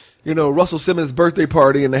do, Russell Simmons' birthday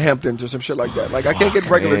party in the Hamptons or some shit like that. Like, I can't get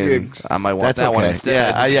regular gigs. I might want That's that okay. one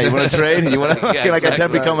instead. Yeah, you want to trade? You want to? Yeah, like a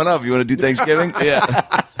Tempe exactly. coming up. You want to do Thanksgiving?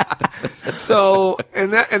 Yeah. So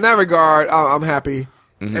in that regard, I'm happy.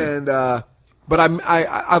 Mm-hmm. And but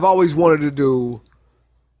I've always wanted to do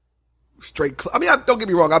straight. Don't get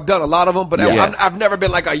me wrong. I've done a lot of them, but Yeah. I've never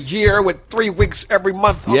been like a year with 3 weeks every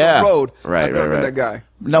month on Yeah. the road. Right, I've never right, been right. that guy.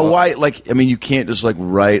 Now, why? Like, I mean, you can't just like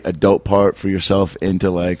write a dope part for yourself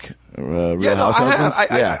into like Real House Husbands.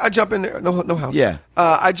 I jump in there. No house. Yeah.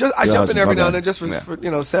 I jump in every now and then Husbands, just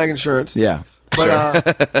for SAG insurance. Yeah.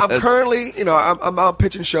 But I'm currently, I'm out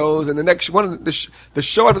pitching shows, and the next one, the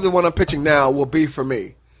show after the one I'm pitching now will be for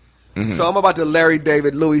me. So I'm about to Larry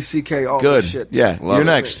David, Louis C.K. all Good. this shit. Yeah. Love You're it.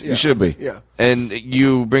 next. Yeah. You should be. Yeah. And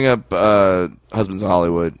you bring up Husbands of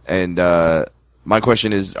Hollywood, and my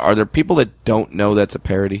question is, are there people that don't know that's a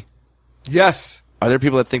parody? Yes. Are there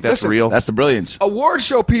people that think that's Listen, real? That's the brilliance. Award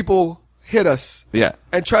show people hit us Yeah.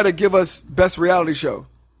 and try to give us best reality show.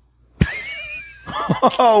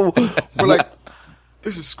 Oh, We're like,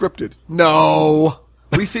 this is scripted. No.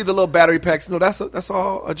 We see the little battery packs. No, that's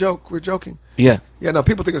all a joke. We're joking. Yeah. Yeah, no,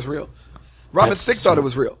 people think it's real. Robin That's Thicke thought it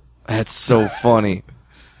was real. That's so funny.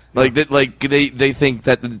 Like that, they think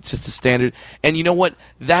that it's just a standard. And you know what?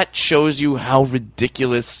 That shows you how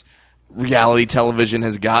ridiculous reality television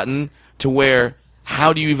has gotten to where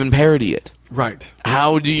how do you even parody it? Right.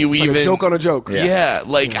 How do you Like even a joke on a joke. Yeah,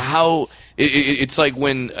 like how it's like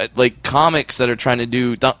when like comics that are trying to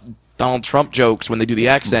do Donald Trump jokes when they do the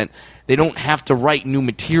accent, they don't have to write new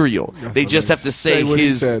material. They just have to say what he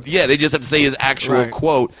his said. they just have to say his actual Right.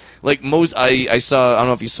 quote. Like most I saw, I don't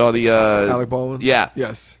know if you saw the Alec Baldwin? Yeah.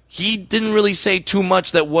 Yes. He didn't really say too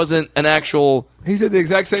much that wasn't an actual He did the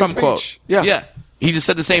exact same Trump speech. quote. Yeah. Yeah. He just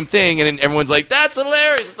said the same thing, and then everyone's like, "That's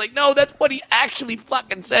hilarious." It's like, no, that's what he actually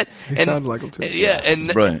fucking said. He and, sounded like him, too. Yeah, and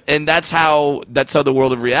brilliant. and that's how the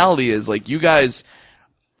world of reality is. Like, you guys,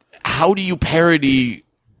 how do you parody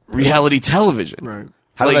reality television? Right.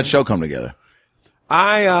 how did Like- that show come together?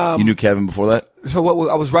 I You knew Kevin before that? so what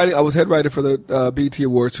I was writing. I was head writer for the BET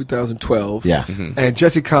Awards 2012. Yeah. And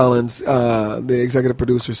Jesse Collins, the executive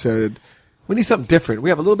producer, said, "We need something different. We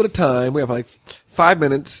have a little bit of time. We have like 5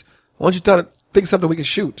 minutes. Why don't you think something we can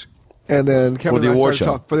shoot?" And then Kevin For the and I award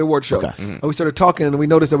started show. for the award show. Okay. And we started talking, and we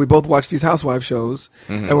noticed that we both watched these housewife shows,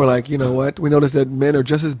 and we're like, you know what? We noticed that men are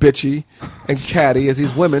just as bitchy and catty as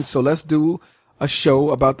these women, so let's do a show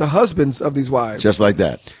about the husbands of these wives. Just like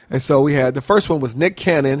that. And so we had the first one was Nick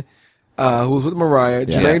Cannon, who was with Mariah,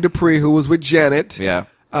 Yeah. Jermaine Dupri, who was with Janet, Yeah.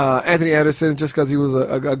 Anthony Anderson, just because he was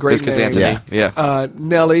a great Just 'cause name. Anthony. Yeah.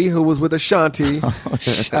 Nelly, who was with Ashanti,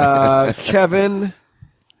 Kevin,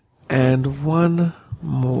 and one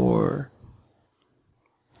more.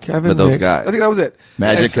 Kevin, But those Nick. guys. I think that was it.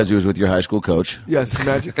 Magic And so- because he was with your high school coach. Yes,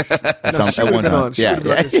 Magic. No, some- she at would've one been time. on. She Yeah,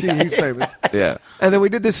 would've been on. He's famous. Yeah. And then we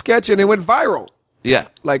did this sketch, and it went viral. Yeah.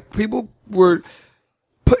 Like, people were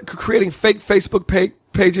creating fake Facebook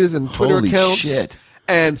pages and Twitter Holy accounts. shit.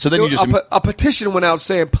 And So then you just- a petition went out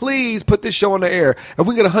saying, please put this show on the air. If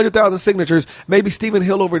we get 100,000 signatures, maybe Stephen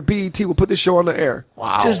Hill over at BET will put this show on the air.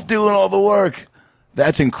 Wow. Just doing all the work.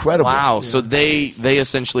 That's incredible. Wow. So they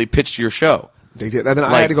essentially pitched your show. They did. And then I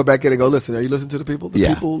Like- had to go back in and go, listen, are you listening to the people? The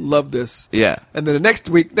Yeah. people love this. Yeah. And then the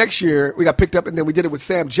next year, we got picked up, and then we did it with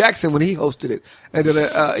Sam Jackson when he hosted it, and did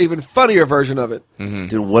an even funnier version of it.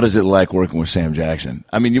 Dude, what is it like working with Sam Jackson?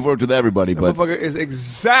 I mean, you've worked with everybody, That but motherfucker is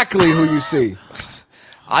exactly who you see.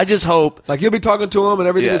 I just hope. Like, you'll be talking to him, and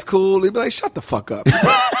everything Yeah. is cool. He'll be like, shut the fuck up.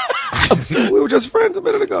 We were just friends a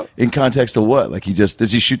minute ago. in context of what? Like,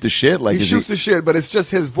 does he shoot the shit? Like, He is shoots the shit, but it's just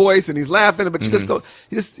his voice, and he's laughing. But you just don't.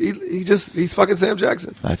 He's fucking Sam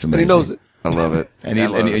Jackson. That's and he amazing. knows it. I love it. And I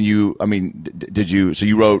love it. you, I mean, did you? So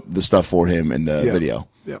you wrote the stuff for him in the Yeah. video,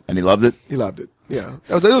 Yeah. and he loved it. He loved it. Yeah,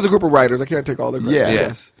 there was a group of writers. I can't take all the credit. Yeah. I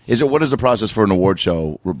Yeah. guess. What is the process for an award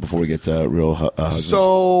show before we get to Real Husbands?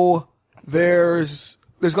 So there's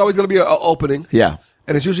always going to be an opening. yeah,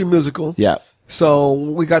 And it's usually musical. yeah. So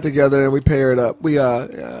we got together and we paired up. We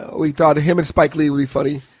thought him and Spike Lee would be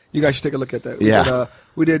funny. You guys should take a look at that. Yeah.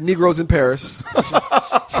 We did Negroes in Paris, which is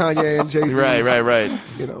Kanye and Jay-Z. Right.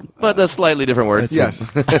 You know. But a slightly different word. Yes.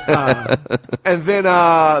 and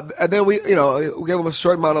then we gave him a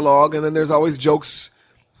short monologue, and then there's always jokes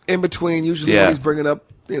in between. Usually Yeah. when he's bringing up,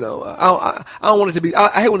 I don't want it to be.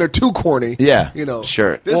 I hate when they're too corny. Yeah.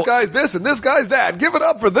 Sure. This Well- guy's this and this guy's that. Give it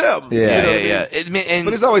up for them. Yeah. You know Yeah, what I mean? yeah. And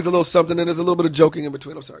But there's always a little something, and there's a little bit of joking in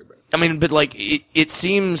between. I'm sorry, Brad. I mean, but like it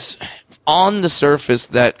seems on the surface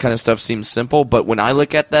that kind of stuff seems simple, but when I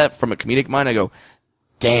look at that from a comedic mind, I go,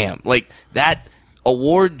 "Damn!" Like that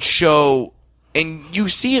award show, and you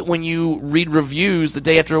see it when you read reviews the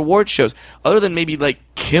day after award shows. Other than maybe like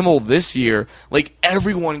Kimmel this year, like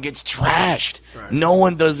everyone gets trashed. Right. No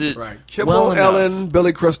one does it. Right. Kimmel, well enough. Ellen,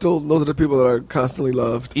 Billy Crystal. Those are the people that are constantly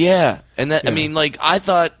loved. Yeah, and that I mean, like I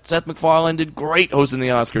thought Seth MacFarlane did great hosting the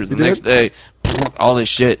Oscars. The did? next day, all this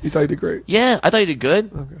shit. You thought he did great. Yeah, I thought he did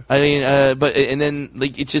good. Okay. I mean, but and then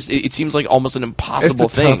like it seems like almost an It's impossible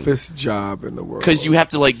the thing toughest job in the world. because you have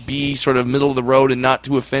to like be sort of middle of the road and not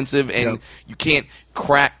too offensive, and Yep. you can't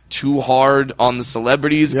crack too hard on the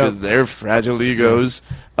celebrities because Yep. they're fragile egos.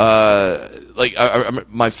 Like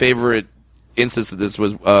my favorite instance of this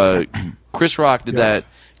was Chris Rock did that.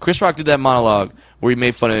 Chris Rock did that monologue where he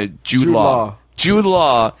made fun of Jude Law. Jude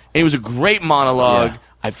Law, and it was a great monologue. Yeah.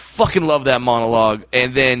 I fucking love that monologue.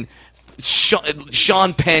 And then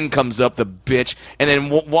Sean Penn comes up, the bitch, and then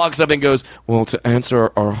walks up and goes, "Well, to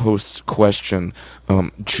answer our host's question,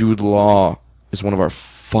 Jude Law is one of our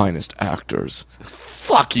finest actors."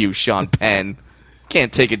 Fuck you, Sean Penn.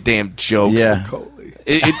 Can't take a damn joke. Yeah. Coley.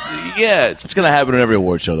 Yeah. It's going to happen in every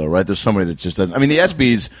award show, though, right? There's somebody that just doesn't. I mean, the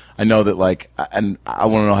ESPYs, I know that, like, and I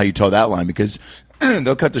want to know how you toe that line because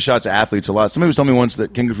they'll cut the shots at athletes a lot. Somebody was telling me once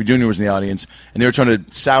that Ken Griffey Jr. was in the audience, and they were trying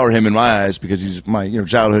to sour him in my eyes because he's my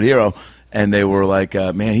childhood hero. And they were like,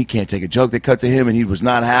 man, he can't take a joke. They cut to him, and he was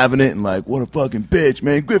not having it. And like, what a fucking bitch,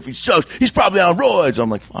 man. Griffey sucks. He's probably on roids. I'm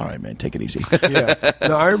like, all right, man, take it easy. Yeah.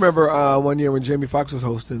 No, I remember one year when Jamie Foxx was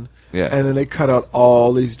hosting. Yeah. And then they cut out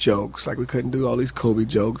all these jokes. Like, we couldn't do all these Kobe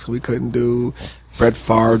jokes. We couldn't do Brett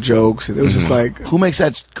Favre jokes. And it was just like Who makes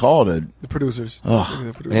that call to? the producers. Ugh.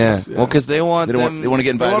 The producers. Yeah. Well, because they want They them. want to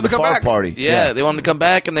get invited want to to the come Favre back. party. Yeah, they want them to come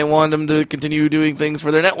back, and they want them to continue doing things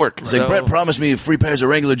for their network. It's like, Brett promised me free pairs of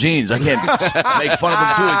Wrangler jeans. I can't make fun of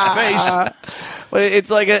him to his face. But it's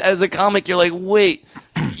like, as a comic, you're like, wait,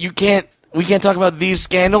 we can't talk about these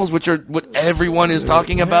scandals, which are what everyone is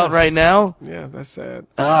talking about right now. Yeah, that's sad.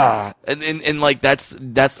 And like that's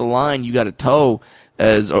the line you got to toe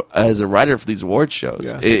as a writer for these award shows.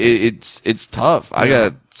 Yeah. It's tough. I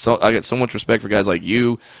got so much respect for guys like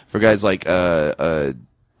you, for guys like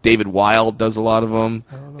David Wild does a lot of them.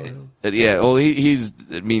 I don't know him. Yeah, well, he's.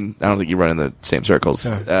 I mean, I don't think you run in the same circles.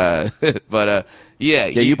 But yeah,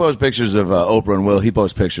 Yeah, you post pictures of Oprah and Will. He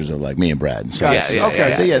posts pictures of like me and Brad. And stuff. Yeah,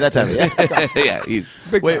 Okay. So yeah, that time. Yeah. yeah, he's.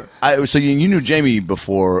 Big Wait, time. so you knew Jamie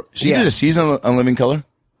before? So you Yeah. did a season on Living Color?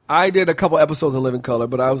 I did a couple episodes in Living Color,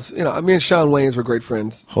 but I was, me and Sean Wayans were great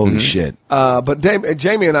friends. Holy shit! But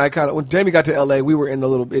Jamie and I when Jamie got to L.A., we were in the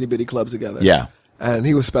little itty bitty clubs together. Yeah, And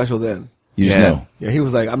he was special then. you just Yeah. know. Yeah, he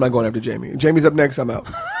was like, I'm not going after Jamie. If Jamie's up next, I'm out.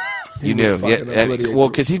 You was knew, fucking yeah. Lydia. Well,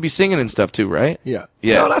 because he'd be singing and stuff too, right? Yeah.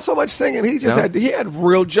 Yeah. No, not so much singing. He just No? had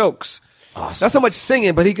real jokes. Awesome. Not so much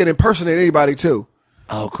singing, but he could impersonate anybody too.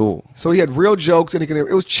 Oh, cool. So he had real jokes, and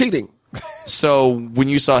it was cheating. So when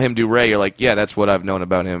you saw him do Ray, you're like, yeah, that's what I've known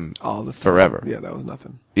about him All this forever. Yeah, that was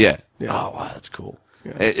nothing. Yeah. Yeah. Oh, wow, that's cool.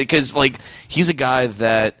 Yeah. Because like he's a guy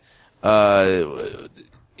that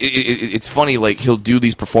it's funny. Like he'll do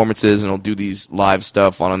these performances and he'll do these live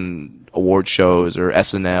stuff on award shows or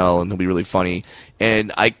SNL, and he'll be really funny.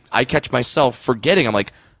 And I catch myself forgetting. I'm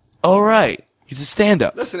like, all right, he's a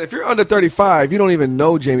stand-up. Listen, if you're under 35, you don't even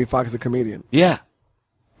know Jamie Foxx, the comedian. Yeah.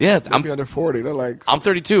 Yeah. If you're under 40, they're like, I'm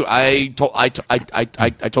 32. I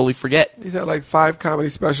totally forget. he's had like 5 comedy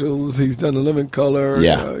specials. He's done The Living Color.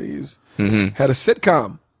 Yeah. He's had a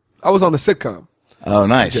sitcom. I was on the sitcom. Oh,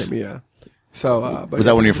 nice. Jamie, yeah. So, but Was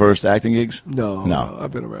that one of your first acting gigs? No, No.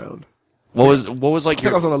 I've been around. What was like I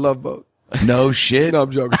think I was your? on a Love Boat. No shit. No,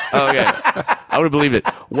 I'm joking. Oh, okay. I would have believed it.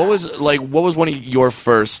 What was one of your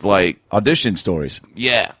first Audition stories.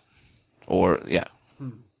 yeah, or yeah,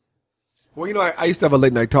 Well, I used to have a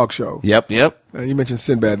late night talk show. Yep. yep. You mentioned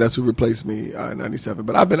Sinbad. That's who replaced me in '97.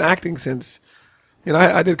 But I've been acting since.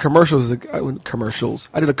 I did commercials. Commercials.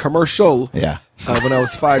 I did a commercial. Yeah. When I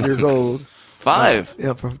was 5 years old. 5.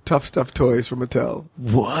 Yeah, for Tough Stuff Toys from Mattel.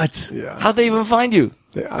 What? Yeah, How'd they even find you?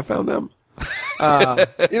 I found them.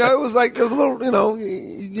 It was a little.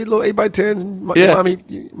 You get little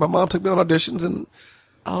 8x10s. My mom took me on auditions, and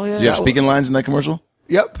Oh yeah. Do you have speaking lines in that commercial?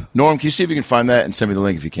 yep. Norm, can you see if you can find that and send me the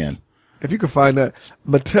link if you can? If you can find that,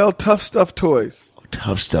 Mattel Tough Stuff Toys.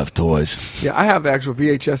 Tough Stuff Toys. Yeah, I have the actual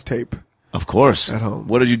VHS tape. Of course. At home.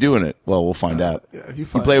 What did you do in it? Well, we'll find out. Yeah, if you You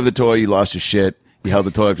find play with the toy, you lost your shit, He held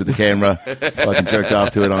the toy up to the camera, fucking jerked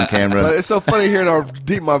off to it on But camera. it's so funny hearing how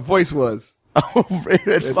deep my voice was.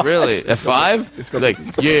 Really? At 5? It's gonna Like,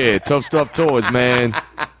 yeah, tough stuff toys, man.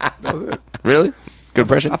 That was it. Really? Good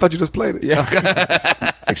impression? I thought you just played it.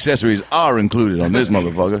 Yeah. Accessories are included on this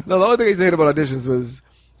motherfucker. No, the only thing I used to hate about auditions was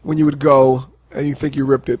when you would go and you think you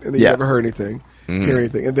ripped it, and then Yeah. you never heard anything, hear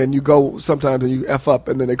anything, and then you go sometimes and you F up,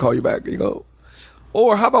 and then they call you back. And you go,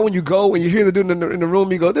 or how about when you go and you hear the dude in the room,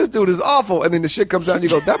 you go, this dude is awful, and then the shit comes out and you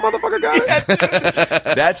go, that motherfucker got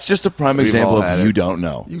it? That's just a prime We've example all of had you it. don't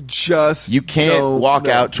know. You just You can't don't walk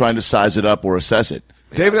know. out trying to size it up or assess it.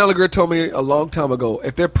 David Ellinger told me a long time ago,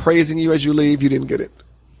 if they're praising you as you leave, you didn't get it.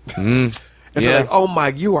 And they're Yeah. like, oh,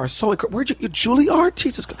 Mike, you are so incredible. Where'd you Juilliard?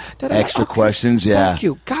 Jesus. Extra questions, yeah. Thank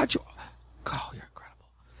you. God, oh, you're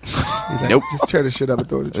incredible. He's like, Nope. just tear the shit up and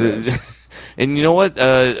throw it in the trash. And you know what?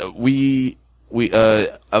 I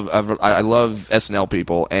love SNL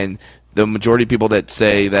people, and the majority of people that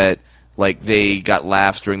say that like they got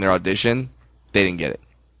laughs during their audition, they didn't get it.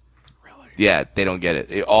 Really? Yeah, they don't get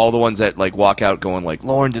it. All the ones that like walk out going like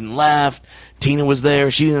Lauren didn't laugh, Tina was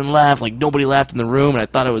there, she didn't laugh, like nobody laughed in the room, and I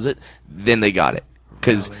thought it was it. Then they got it.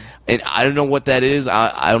 And I don't know what that is.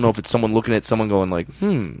 I don't know if it's someone looking at someone going like,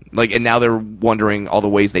 like, and now they're wondering all the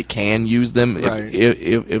ways they can use them Right.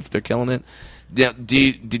 if they're killing it. Now,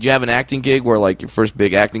 did you have an acting gig where like your first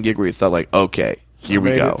big acting gig where you thought like, okay, here we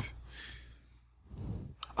Made go? it.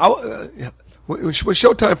 When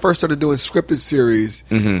Showtime first started doing scripted series,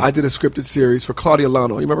 I did a scripted series for Claudia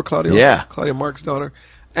Lano. You remember Claudia? Yeah. Claudia Mark's daughter.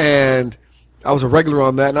 And I was a regular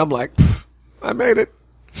on that, and I'm like, I made it.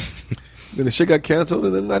 Then the shit got canceled,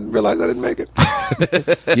 and then I realized I didn't make it.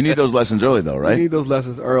 You need those lessons early, though, You right? need those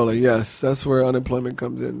lessons early, yes. That's where unemployment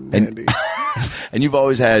comes in And- handy. And you've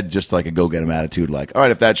always had just like a go-get-em attitude, like, all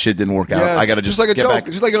right, if that shit didn't work out, Yes, I got to just like a get joke. back.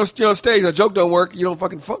 Just like you're on stage, a joke don't work, you don't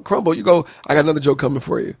fucking crumble. You go, I got another joke coming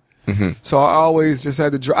for you. So I always just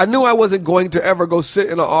had to. I knew I wasn't going to ever go sit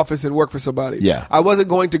in an office and work for somebody. Yeah. I wasn't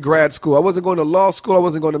going to grad school. I wasn't going to law school. I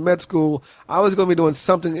wasn't going to med school. I was going to be doing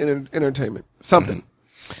something in entertainment. Something.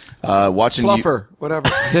 Watching Fluffer, whatever.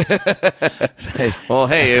 Well,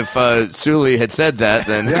 hey, if Sully had said that,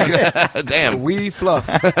 then damn. We fluff.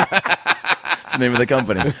 That's the name of the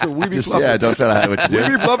company. We be Just, fluffing. yeah, don't try to hide what you We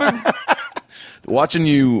do. be fluffing. Watching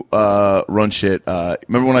you run shit.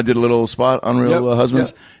 Remember when I did a little spot on Real Yep,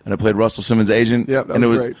 Husbands, yep. and I played Russell Simmons' agent. Yep, that and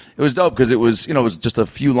was it great. It was dope because it was it was just a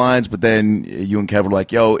few lines, but then you and Kev were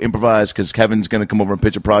like, "Yo, improvise," because Kevin's gonna come over and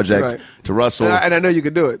pitch a project Right. to Russell. And I know you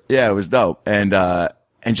could do it. Yeah, it was dope.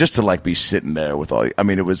 And just to like be sitting there with all, I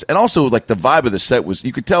mean, it was, and also like the vibe of the set was,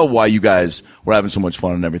 you could tell why you guys were having so much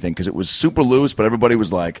fun and everything, because it was super loose, but everybody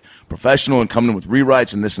was like professional and coming in with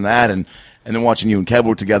rewrites and this and that. And then watching you and Kev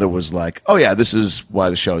work together was like, oh yeah, this is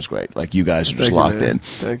why the show is great. Like you guys are just Thank you, locked man. in.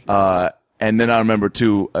 Thank you. And then I remember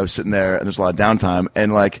too, I was sitting there and there's a lot of downtime,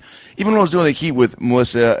 and like even when I was doing the heat with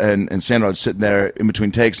Melissa and Sandra, I was sitting there in between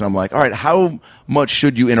takes, and I'm like, all right, how much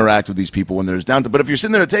should you interact with these people when there's downtime? But if you're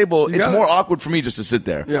sitting there at a table, it's got more it. awkward for me just to sit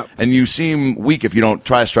there. Yeah. And you seem weak if you don't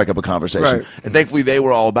try to strike up a conversation. Right. And thankfully they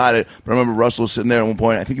were all about it. But I remember Russell was sitting there at one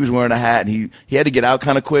point. I think he was wearing a hat, and he had to get out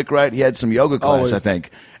kind of quick, right? He had some yoga class, Always. I think.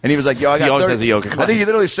 And he was like, yo, I got He always 30 has a yoga I think he class.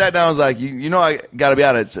 literally sat down and was like, you know I got to be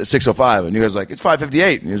out at 6:05. And you guys were like, it's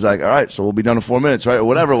 5:58. And he was like, all right, so we'll be done in 4 minutes, right? Or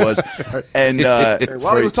whatever it was. And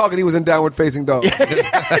While he was talking, he was in downward facing dog.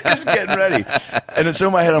 just getting ready. And then so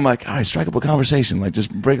in my head, I'm like, all right, strike up a conversation. Like,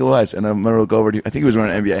 just break a ice. And I remember I go over to, I think he was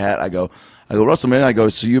wearing an NBA hat. I go, Russell, man. I go,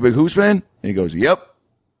 so you a big Hoops fan? And he goes, yep.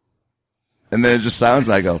 And then it just silence,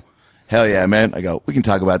 and I go, hell yeah, man. I go, we can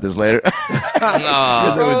talk about this later.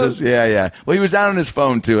 Because it was just, yeah. Well, he was down on his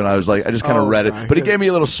phone, too, and I was like, I just kind of read it. right. But he gave me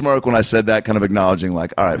a little smirk when I said that, kind of acknowledging,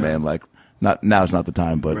 like, all right, man, like, now's not the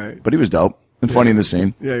time. But Right. but he was dope and funny in the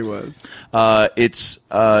scene. Yeah, he was.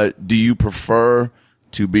 Do you prefer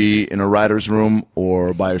to be in a writer's room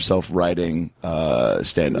or by yourself writing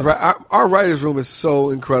stand-up? Right, our writers' room is so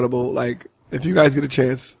incredible. Like, if you guys get a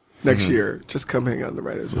chance next year, just come hang out in the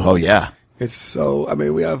writers' room. Oh, yeah. It's so. I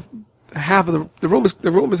mean, we have half of the room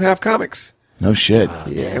is half comics. No shit.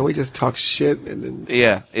 Yeah, and we just talk shit, and then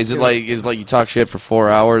Yeah. Is it like you talk shit for 4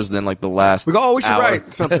 hours, then like the last we go, oh, we should hour-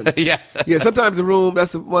 write something. Yeah. Yeah, sometimes the room,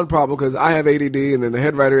 that's the one problem, because I have ADD, and then the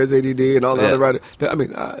head writer has ADD, and all the Yeah. other writers, the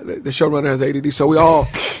showrunner has ADD, so we all,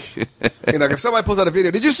 like if somebody pulls out a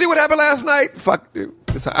video, did you see what happened last night? Fuck, dude.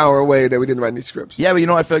 It's an hour away that we didn't write any scripts. Yeah, but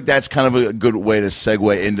I feel like that's kind of a good way to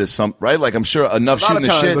segue into some, right? Like, I'm sure enough A lot shooting of the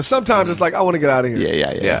times, shit. but sometimes it's like, I want to get out of here.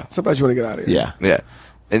 Yeah. Sometimes you want to get out of here. Yeah. Yeah.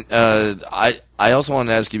 And I also wanted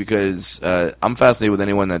to ask you because I'm fascinated with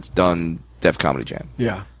anyone that's done Def Comedy Jam.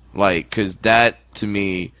 Yeah. Like, because that, to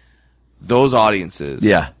me, those audiences,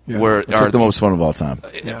 were it's like the most fun of all time.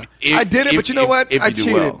 I did it, but you know what? If I you do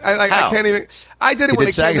cheated. well. I can't even. I did it He when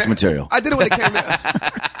did it came Saget's to material. I did it when it came to.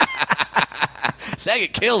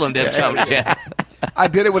 Saget killed him. Def Jam. I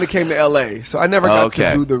did it when it came to L.A. So I never got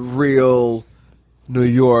to do the real New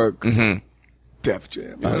York Def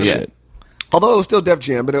Jam. You know? Yeah. Although it was still Def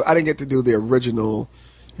Jam, but I didn't get to do the original.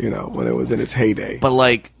 When it was in its heyday. But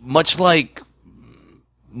like much like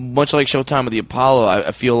Showtime with the Apollo,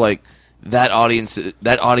 I feel like that audience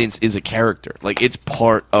is a character. Like it's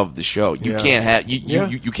part of the show. You can't have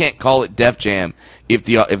you can't call it Def Jam if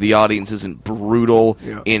the audience isn't brutal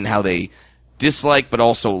in how they dislike but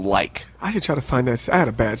also like. I should try to find that. I had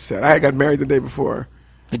a bad set. I got married the day before.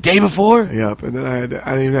 The day before? Yep. And then I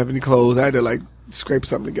didn't even have any clothes. I had to like scrape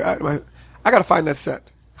something to get. I got to find that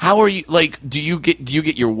set. How are you? Like, do you get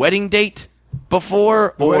your wedding date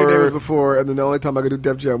before? The wedding day was before, and then the only time I could do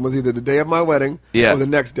Def Jam was either the day of my wedding or the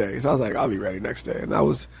next day. So I was like, I'll be ready next day, and I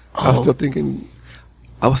was still thinking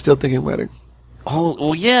wedding. Oh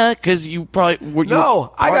well, yeah, because you probably were.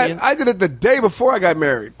 I did it the day before I got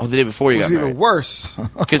married. Oh, the day before you got married. It was even worse.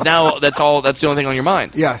 Because now that's the only thing on your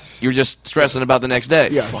mind. Yes, you're just stressing about the next day.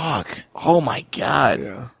 Yes. Fuck. Oh my god.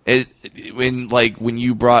 Yeah. When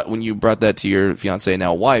you brought that to your fiance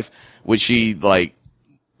now wife, would she like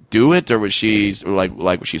do it, or was she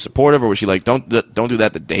was she supportive, or was she like don't do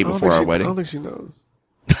that the day before our wedding? I don't think she knows.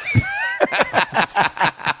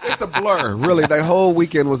 It's a blur, really. That whole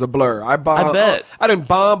weekend was a blur. I bet. I didn't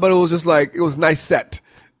bomb, but it was just like it was a nice set.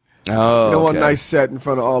 Oh, a nice set in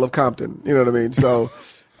front of all of Compton. You know what I mean? So,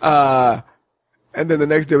 and then the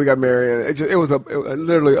next day we got married. It was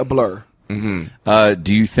literally a blur. Mm-hmm.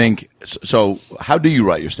 Do you think so? How do you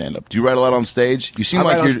write your stand-up? Do you write a lot on stage? You seem I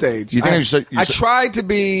like write you're on stage. You think I try to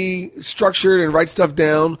be structured and write stuff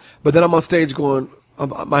down, but then I'm on stage going.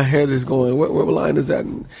 My head is going. What line is that?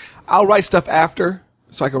 And I'll write stuff after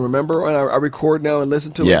so I can remember, and I record now and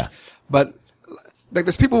listen to it. But like,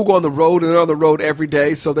 there's people who go on the road and they're on the road every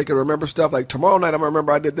day, so they can remember stuff. Like tomorrow night, I'm gonna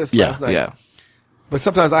remember I did this last night. Yeah. But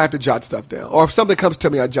sometimes I have to jot stuff down, or if something comes to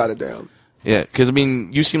me, I jot it down. Yeah, because I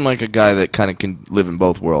mean, you seem like a guy that kind of can live in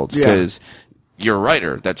both worlds. Because you're a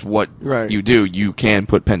writer, that's what you do. You can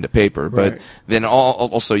put pen to paper, but then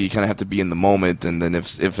also you kind of have to be in the moment. And then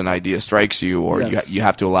if an idea strikes you, or you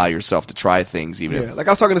have to allow yourself to try things, even if like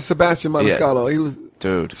I was talking to Sebastian Maniscalco. He was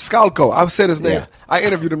Scalco. I said his name. Yeah. I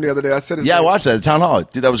interviewed him the other day. I said his name. I watched that at Town Hall.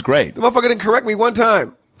 Dude, that was great. The motherfucker didn't correct me one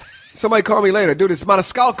time. Somebody called me later. Dude, it's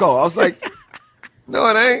Maniscalco. I was like, no,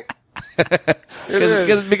 it ain't.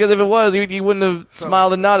 Because if it was, he wouldn't have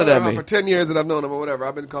smiled and nodded at me. For 10 years that I've known him or whatever,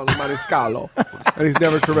 I've been calling him Maniscalco, and he's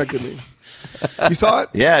never corrected me. You saw it?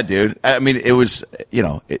 Yeah, dude. I mean, it was,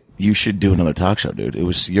 you should do another talk show, dude.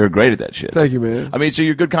 You're great at that shit. Thank you, man. I mean, so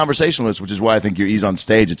you're a good conversationalist, which is why I think you're easy on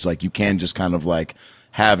stage. It's like you can just kind of like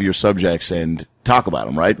have your subjects and talk about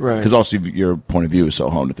them, right? Right. Because also your point of view is so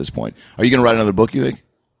honed at this point. Are you going to write another book, you think?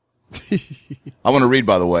 I want to read,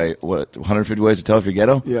 by the way, 150 Ways to Tell If You're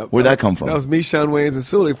Ghetto? Yeah. Where'd that come from? That was me, Sean Wayans, and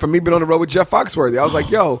Sully. From me being on the road with Jeff Foxworthy. I was like,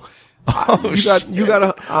 yo,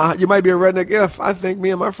 you might be a redneck if. I think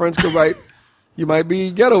me and my friends could write, you might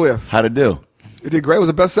be ghetto if. How'd it do? It did great. It was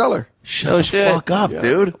a bestseller. Shut the fuck up,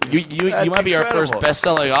 dude. You might be our first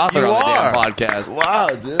best-selling author on the damn podcast. Wow,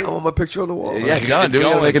 dude. I want my picture on the wall. Yeah, dude. We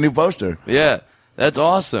gotta make a new poster. Yeah, that's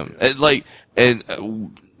awesome.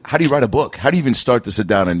 How do you write a book? How do you even start to sit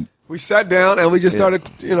down and... We sat down and we just started,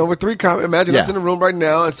 we're three comics. Imagine us in the room right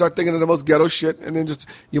now and start thinking of the most ghetto shit. And then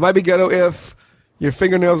you might be ghetto if your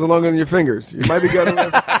fingernails are longer than your fingers. You might be ghetto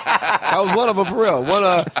if. That was one of them, for real.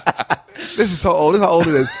 This is so old. This is how old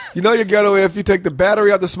it is. You know you're ghetto if you take the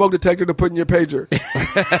battery out the smoke detector to put in your pager.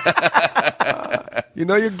 You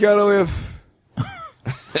know you're ghetto if.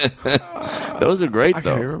 Those are great,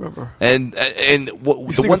 though. I can't remember. And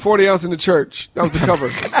you stick a 40 ounce in the church. That was the cover.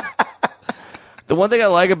 The one thing I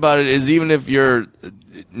like about it is even if you're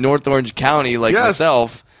North Orange County like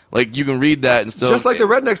myself, like you can read that and still... Just like the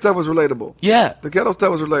redneck stuff was relatable. Yeah. The ghetto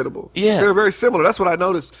stuff was relatable. Yeah. They were very similar. That's what I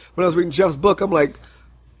noticed when I was reading Jeff's book. I'm like,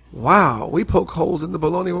 wow, we poke holes in the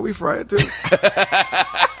bologna when we fry it too.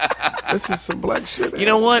 This is some black shit. You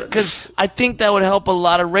know what? Because I think that would help a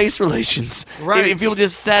lot of race relations. Right. If people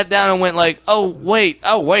just sat down and went like, oh, wait,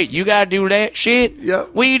 you got to do that shit? Yep.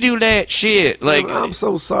 We do that shit. Like, I'm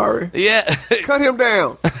so sorry. Yeah. Cut him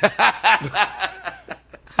down.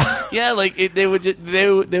 Yeah, like they would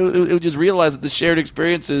just realize that the shared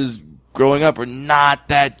experiences growing up are not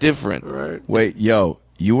that different. Right. Wait,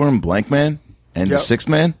 you were in Blank Man and The Sixth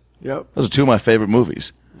Man? Yep. Those are two of my favorite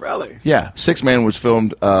movies. Really? Yeah. Sixth Man was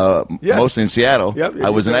filmed mostly in Seattle. Yep. I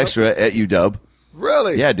was an extra at UW.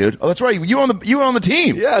 Really? Yeah, dude. Oh, that's right. You were on the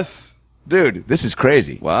team. Yes. Dude, this is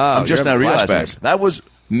crazy. Wow, I'm just you're now having realizing flashbacks. this. That was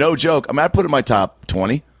no joke. I mean, I'd put it in my top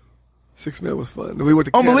 20. 6 Man was fun. We went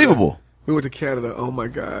to Canada. Unbelievable. We went to Canada. Oh my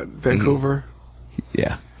God, Vancouver.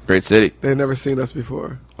 Yeah. Great city. They had never seen us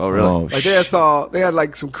before. Oh, really? Oh, Like they had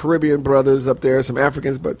like some Caribbean brothers up there, some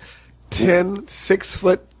Africans, but 10,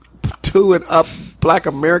 6'2" and up Black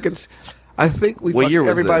Americans. I think we What fucked year was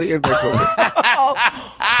everybody this? in Vancouver.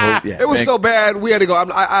 Oh, yeah. It was so bad. We had to go.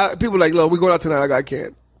 People were like, "Look, we going out tonight." I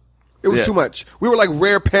can't. It was Yeah. too much. We were like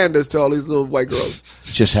rare pandas to all these little white girls.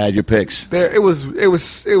 Just had your picks. There, it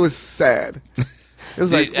was sad. It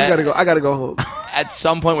was like, we gotta go. I gotta go home. At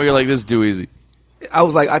some point where you're like, this is too easy. I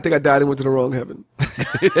was like, I think I died and went to the wrong heaven.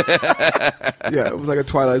 Yeah, it was like a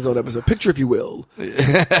Twilight Zone episode. Picture, if you will,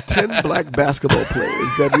 10 black basketball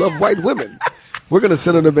players that love white women. We're going to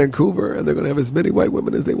send them to Vancouver, and they're going to have as many white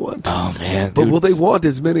women as they want. Oh, man. But Dude. will they want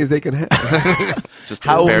as many as they can have? Just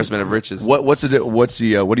the embarrassment of riches. What do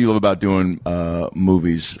you love about doing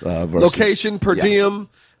movies? Versus, Location, per diem,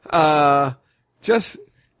 just...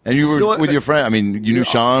 And you were You know what? with your friend. I mean, you knew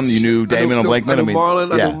Sean, you knew Damon and Blakeman. I knew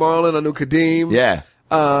Marlon, yeah. I knew Marlon, I knew Kadeem. Yeah.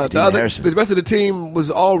 Harrison. The rest of the team was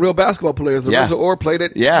all real basketball players. Lorenzo Orr played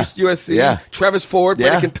at USC. Yeah. Travis Ford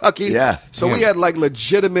played at Kentucky. Yeah. So we had like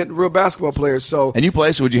legitimate real basketball players. So And you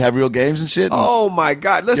play, so would you have real games and shit? oh my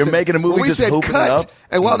God! Listen, You're making a movie when we just said hooping it cut, up?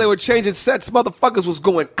 and while they were changing sets, motherfuckers was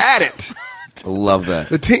going at it. I love that.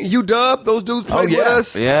 The team, UW, those dudes played with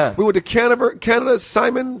us. Yeah. We went to Canada,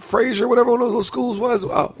 Simon Fraser, whatever one of those little schools was.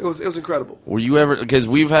 Oh, it was incredible. Were you ever, because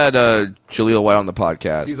we've had Jaleel White on the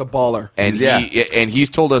podcast. He's a baller. and Yeah. he's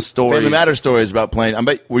told us stories. Family Matters stories about playing. I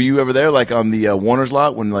bet, were you ever there, like on the Warner's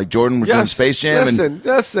lot when like Jordan was doing Space Jam?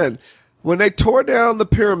 Listen. When they tore down the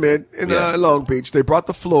pyramid in Long Beach, they brought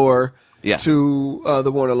the floor to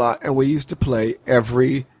the Warner lot, and we used to play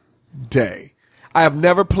every day. I have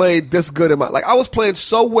never played this good in my I was playing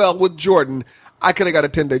so well with Jordan, I could have got a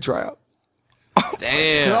 10-day tryout.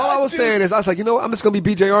 Damn. And all I was saying is, I was like, you know what? I'm just going to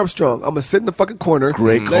be BJ Armstrong. I'm going to sit in the fucking corner.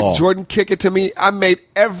 Great call. Let Jordan kick it to me. I made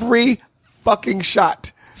every fucking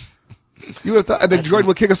shot. You would have thought, and then Jordan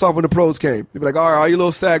would kick us off when the pros came. He'd be like, all right, you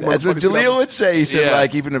little sag That's what motherfuckers, get Jaleel up." would say. He said, Yeah.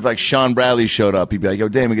 like, even if like Sean Bradley showed up, he'd be like, yo,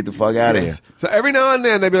 Damon, get the fuck out of here. So every now and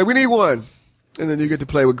then, they'd be like, we need one. And then you get to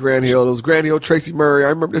play with Grant Hill. It was Grant Hill, Tracy Murray. I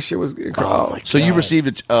remember this shit was incredible. So you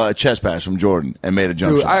received a chest pass from Jordan and made a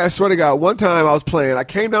jump Dude, shot. I swear to God, one time I was playing. I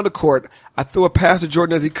came down the court. I threw a pass to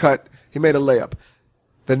Jordan as he cut. He made a layup.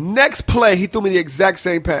 The next play, he threw me the exact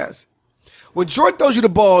same pass. When Jordan throws you the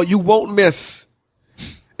ball, you won't miss.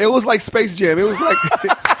 It was like Space Jam. It was like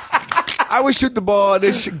I would shoot the ball and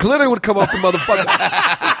then glitter would come off the motherfucker.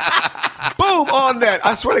 Boom, on that.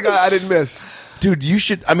 I swear to God, I didn't miss. Dude, you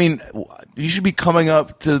should be coming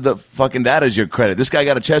up to the fucking that as your credit. This guy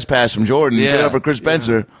got a chest pass from Jordan. Yeah. Get up for Chris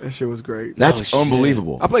Spencer. That shit was great. That's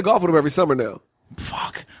unbelievable. I play golf with him every summer now.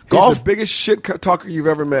 Fuck. He's Golf? the biggest shit talker you've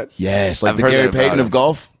ever met. Yes, like I've the heard Gary that about Payton him. of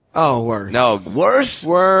golf. Oh, worse. No, Worse?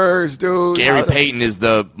 Worse, dude. Gary Payton is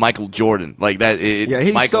the Michael Jordan. Like that. Yeah,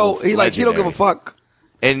 he's Michael's he don't give a legendary. fuck.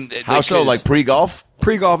 And How so? because- Like pre-golf?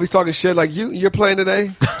 Pre-golf, he's talking shit like you're playing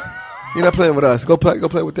today. You're not playing with us. Go play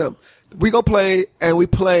with them. We go play, and we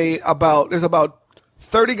play there's about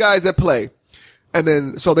 30 guys that play. And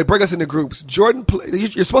then, so they break us into groups. Jordan,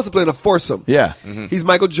 you're supposed to play in a foursome. Yeah. He's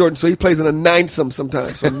Michael Jordan, so he plays in a ninesome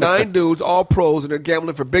sometimes. So 9 dudes, all pros, and they're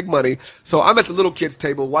gambling for big money. So I'm at the little kids'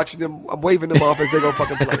 table watching them, I'm waving them off as they go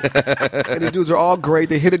fucking play. And these dudes are all great.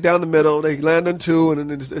 They hit it down the middle, they land on 2, and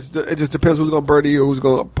then it just depends who's going to birdie or who's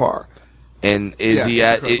going to par. And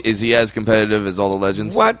Yeah, is he as competitive as all the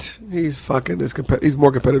legends? What? He's fucking he's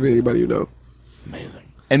more competitive than anybody you know. Amazing.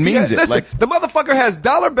 And means it. Listen, Like, the motherfucker has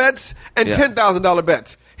dollar bets and Yeah. $10,000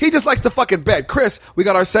 bets. He just likes to fucking bet. Chris, we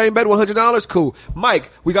got our same bet, $100. Cool. Mike,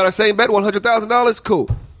 we got our same bet, $100,000. Cool.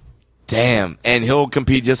 Damn. And he'll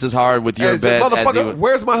compete just as hard with your And bet as he motherfucker, would.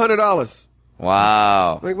 where's my $100?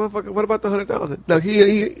 Wow. Like, motherfucker, what about the 100,000? No,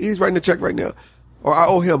 he's writing a check right now, or I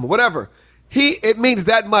owe him, whatever. It means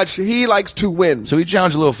that much. He likes to win. so he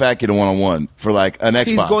challenged a little fat kid in one-on-one for like an Xbox.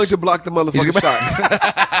 He's going to block the motherfucking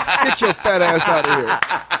shot. Get your fat ass out of here.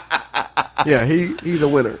 Yeah, he's a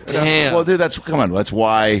winner. And Damn. Well, dude, that's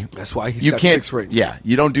why. That's why he's you got can't. 6 rings. Yeah,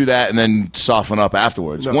 you don't do that and then soften up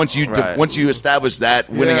afterwards. No. Once you Right. once you establish that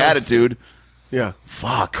winning Yes. attitude, Yeah.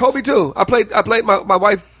 fuck. Kobe too. I played my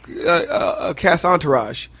wife cast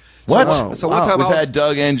Entourage. What? So one time we've I was- had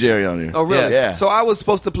Doug and Jerry on here. Oh really? Yeah. So I was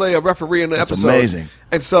supposed to play a referee in the That's episode. amazing.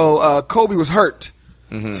 And so Kobe was hurt.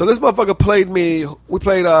 So this motherfucker played me. We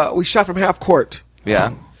played. We shot from half court.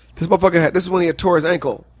 Yeah. This motherfucker this is when he had tore his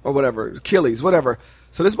ankle or whatever, Achilles, whatever.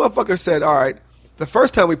 So this motherfucker said, all right, the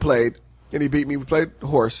first time we played, and he beat me, we played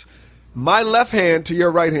horse, my left hand to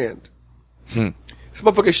your right hand. This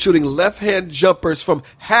motherfucker is shooting left-hand jumpers from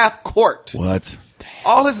half court. What?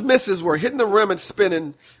 All his misses were hitting the rim and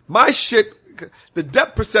spinning. My shit, the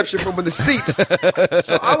depth perception from in the seats.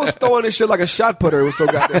 So I was throwing this shit like a shot putter. It was so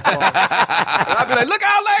goddamn far. And I'd be like, look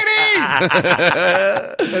out,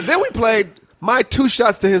 lady! And then we played my 2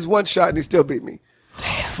 shots to his 1 shot, and he still beat me.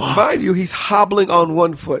 Mind you, he's hobbling on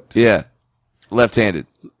 1 foot. Yeah. Left-handed.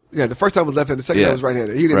 Yeah, the first time was left-handed. The second time was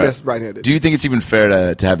right-handed. He didn't miss right-handed. Do you think it's even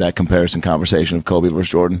fair to have that comparison conversation of Kobe versus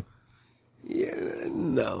Jordan? Yeah,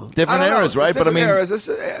 no. Different eras, right? But I mean, eras.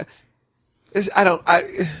 I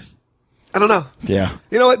don't know. Yeah.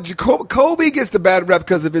 You know what? Kobe gets the bad rep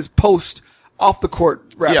because of his post off the court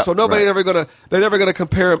rap. Yeah, so they're never gonna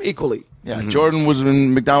compare him equally. Yeah. Jordan was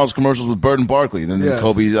in McDonald's commercials with Bird and Barkley. Then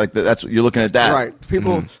Kobe's like that's you're looking at that, right?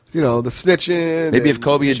 People, the snitching. Maybe if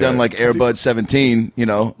Kobe had done like Air Bud 17,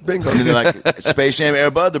 Bingo. and then they're like Space Jam,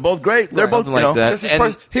 Air Bud, they're both great. They're both Something like that.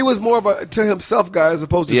 Just he was more of a to himself guy as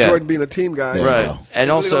opposed to Jordan being a team guy. Right. Wow.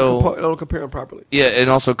 And They also, don't compare him properly. yeah,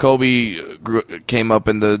 and also Kobe came up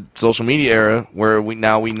in the social media era where we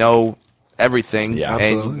know everything, Yeah,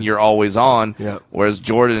 and absolutely. you're always on. Yeah. Whereas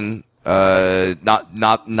Jordan,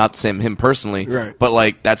 not him personally, Right. but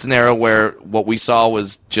like that's an era where what we saw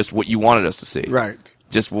was just what you wanted us to see, Right.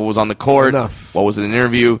 Just what was on the court, Enough. what was in an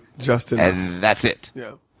interview, Just enough. and that's it.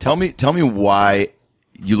 Yeah. Tell me why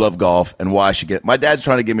you love golf and why I should get. My dad's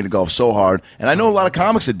trying to get me to golf so hard, and I know a lot of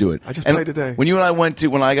comics that do it. I just And played today. When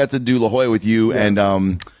I got to do La Jolla with you and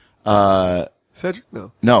Cedric?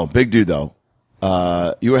 No. no, big dude though.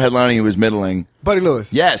 You were headlining. He was middling. Buddy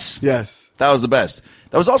Lewis. Yes. Yes. That was the best.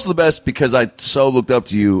 That was also the best because I so looked up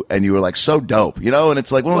to you and you were like so dope, and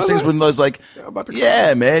it's like one of those things when I was like, I'm about to cry.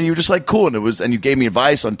 yeah, man, you were just like cool, and you gave me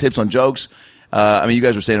advice on tips on jokes. I mean, you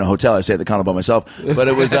guys were staying in a hotel. I stay at the condo by myself, but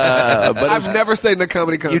it was. I've never stayed in a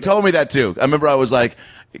comedy condo. You told me that too. I remember I was like,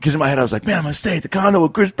 because in my head I was like, man, I'm gonna stay at the condo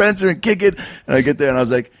with Chris Spencer and kick it. And I get there and I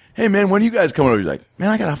was like, hey man, when are you guys coming over? He's like, man,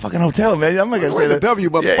 I got a fucking hotel, man. I'm not gonna stay the there. W,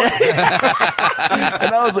 motherfucker.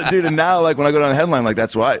 And I was like, dude, and now like when I go down a headline, like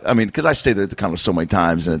that's why. I mean, because I stayed there at the condo so many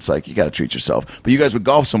times, and it's like you got to treat yourself. But you guys would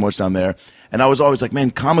golf so much down there, and I was always like,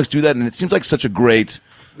 man, comics do that, and it seems like such a great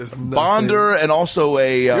There's nothing. bonder and also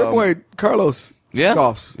a. Your boy Carlos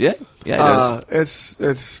golfs. yeah, he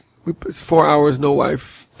does. It's 4 hours, no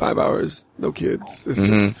wife, 5 hours, no kids. It's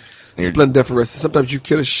just splendiferous. Sometimes you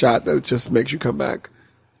get a shot that just makes you come back.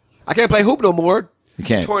 I can't play hoop no more. You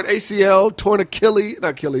can't. Torn ACL, torn ACL,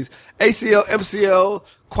 MCL,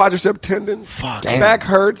 quadricep tendon. Fuck. Back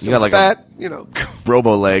hurts. You got like fat,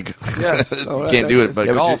 Robo leg. Yes. So Can't do it, but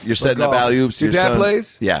Yeah, but golf. you're setting up golf. alley-oops. Your dad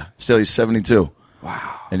plays? Yeah, still he's 72.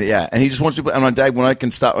 Wow. And and he just wants to play. And my dad, when I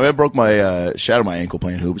can stop, I broke my shattered my ankle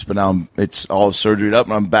playing hoops, but now it's all surgeryed up,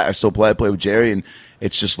 and I'm back. I still play. I play with Jerry, and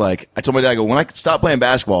it's just like I told my dad, I go, when I can stop playing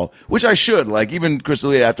basketball, which I should. Like even Chris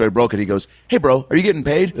D'Elia, after I broke it, he goes, "Hey, bro, are you getting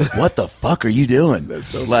paid? What the fuck are you doing?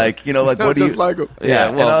 Like what do you?" Just like him.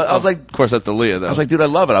 Yeah, well, and I was like, of course, that's the Leah though. I was like, dude, I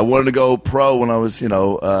love it. I wanted to go pro when I was,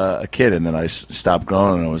 a kid, and then I stopped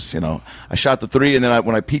growing, and I was, I shot the 3, and then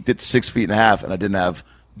when I peaked at 6.5 feet, and I didn't have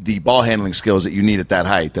the ball handling skills that you need at that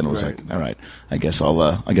height, then it was like, all right, I guess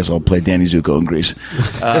I'll play Danny Zuko in Greece.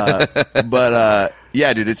 But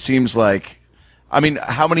yeah, dude, it seems like, I mean,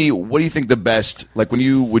 what do you think the best, like when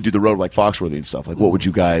you would do the road like Foxworthy and stuff, like what would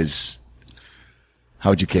you guys, how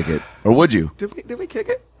would you kick it? Or would you? Did we kick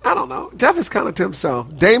it? I don't know. Jeff is kind of to himself.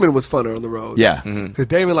 Damon was funner on the road. Yeah. Because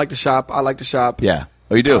Damon liked to shop. I like to shop. Yeah.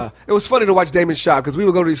 Oh, you do? It was funny to watch Damon shop because we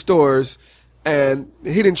would go to these stores and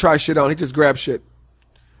he didn't try shit on. He just grabbed shit.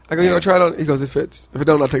 I go, try it on? He goes, it fits. If it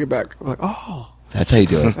don't, I'll take it back. I'm like, oh. That's how you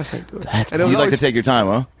do it. That's how you do it. You And it was like to always- take your time,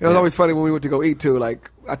 huh? It was always funny when we went to go eat too.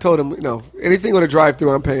 Like I told him, anything on a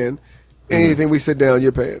drive-through, I'm paying. Anything we sit down,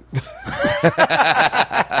 you're paying.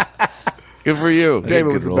 Good for you.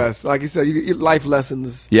 Damon was the rule. best. Like you said, you life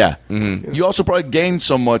lessons. Yeah. You also probably gained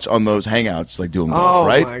so much on those hangouts, like doing golf, Oh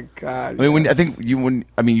right? my God! I mean, yes.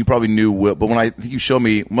 you probably knew Will, but when I think you showed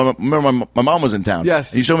me, remember my mom was in town.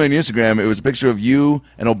 Yes. And you showed me on Instagram, it was a picture of you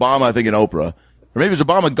and Obama, I think, and Oprah. Or maybe it was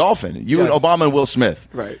Obama golfing. You and Yes. Obama and Will Smith.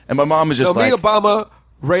 Right. And my mom was just me, like, Obama,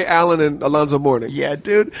 Ray Allen, and Alonzo Mourning. yeah,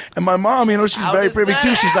 dude. And my mom, she's very privy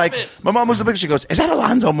too. She's like, my mom was a picture. She goes, is that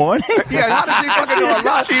Alonzo Mourning? Yeah, how did she fucking know a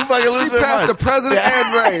lot? She fucking loses her passed mind. the president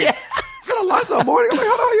and Ray. Is that Alonzo Mourning? I'm like,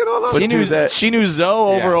 how the hell you know Alonzo? She knew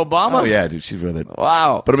Zoe over Obama. Oh yeah, dude, she's with it.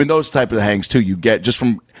 Wow. But I mean, those type of hangs too, you get just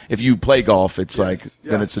from if you play golf, it's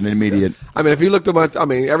then it's an immediate. I mean, if you looked at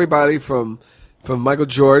everybody from Michael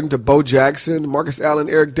Jordan to Bo Jackson, Marcus Allen,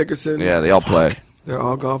 Eric Dickerson. Yeah, they all play. They're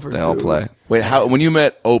all golfers. They all dude. play. Wait, when you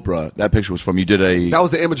met Oprah, that picture was from you did a. That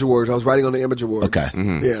was the Image Awards. I was writing on the Image Awards. Okay.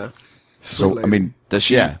 Yeah. So lady. I mean, Does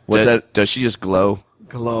she? Yeah. What's that? Does she just glow?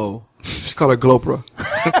 Glow. She called her Glopra.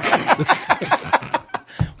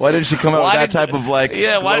 Why didn't she come out with that type of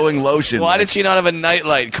glowing lotion? Why did she not have a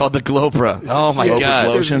nightlight called the Glopra? Oh my Glopra god!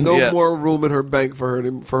 lotion? There's no Yeah. more room in her bank for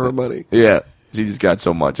her money. Yeah, she just got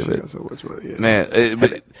so much of She it. got so much money. Yeah. Man,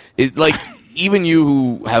 but it like even you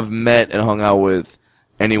who have met and hung out with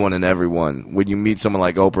anyone and everyone, when you meet someone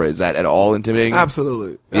like Oprah, is that at all intimidating?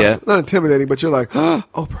 Absolutely. Yeah. Not intimidating, but you're like,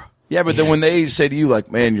 Oprah. Yeah, but then when they say to you,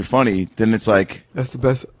 like, man, you're funny, then it's like, That's the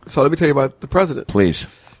best. So let me tell you about the president. please.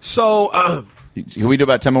 So, Can we do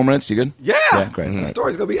about 10 more minutes? You good? yeah. Yeah, great. The All right.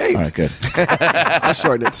 story's going to be 8. All right, good. I'll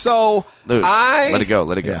shorten it. So, Dude, I let it go.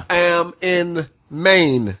 Let it go. Yeah. am in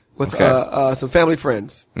Maine with Okay. some family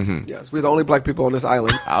friends. Mm-hmm. Yes, we're the only black people on this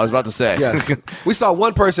island. I was about to say. Yes. We saw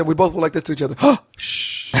one person. We both went like this to each other.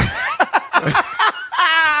 Shh.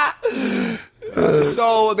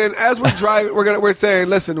 So then, as we're driving, we're saying,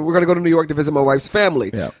 "Listen, we're gonna go to New York to visit my wife's family."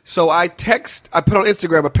 Yeah. So I put on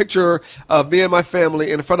Instagram a picture of me and my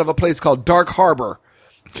family in front of a place called Dark Harbor.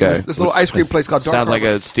 Okay. This little ice cream place called Dark Sounds Harbor.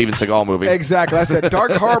 like a Steven Seagal movie. Exactly. I said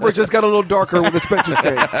Dark Harbor just got a little darker with the Spencer's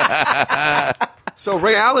thing. So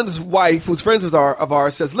Ray Allen's wife, who's friends of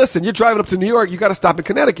ours, says, "Listen, you're driving up to New York. You got to stop in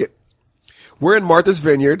Connecticut. We're in Martha's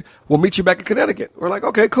Vineyard. We'll meet you back in Connecticut." We're like,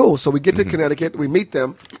 "Okay, cool." So we get to Connecticut. We meet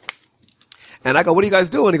them. And I go, "What are you guys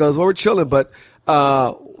doing?" He goes, "Well, we're chilling, but,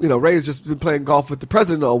 Ray's just been playing golf with the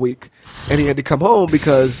president all week, and he had to come home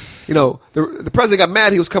because, the president got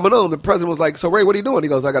mad he was coming home. The president was like, 'So, Ray, what are you doing?' He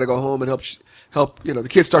goes, 'I got to go home and help, the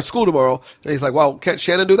kids start school tomorrow.' And he's like, 'Well, can't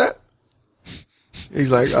Shannon do that?'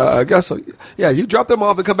 He's like, I guess so. Yeah, you drop them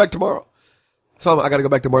off and come back tomorrow." So I got to go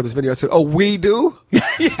back to Martha's Vineyard. I said, "Oh, we do?"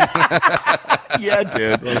 Yeah,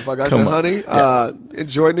 dude. Motherfucker. I said, "Honey,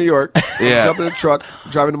 enjoy New York." Yeah. Jump in the truck,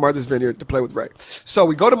 driving to Martha's Vineyard to play with Ray. So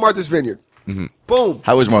we go to Martha's Vineyard. Boom.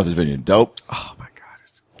 How was Martha's Vineyard? Dope? Oh my God.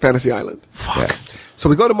 It's Fantasy Island. Fuck. So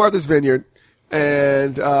we go to Martha's Vineyard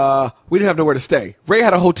and we didn't have nowhere to stay. Ray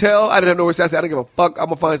had a hotel. I didn't have nowhere to stay. I said, "I don't give a fuck. I'm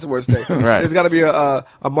gonna find somewhere to stay." Right. There's gotta be a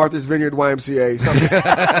Martha's Vineyard YMCA,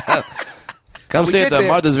 something. Come we stay at get the there.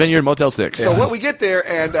 Martha's Vineyard Motel 6. So when we get there,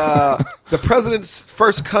 and the president's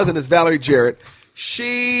first cousin is Valerie Jarrett.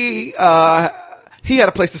 He had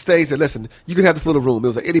a place to stay. He said, "Listen, you can have this little room." It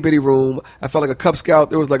was an itty bitty room. I felt like a Cub Scout.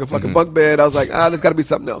 There was like a fucking bunk bed. I was like, there's got to be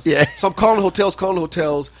something else. Yeah. So I'm calling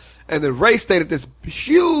hotels, and then Ray stayed at this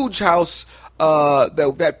huge house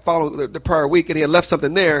that followed the prior week, and he had left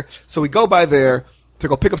something there. So we go by there to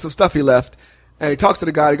go pick up some stuff he left, and he talks to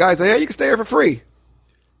the guy. The guy's like, "Hey, you can stay here for free."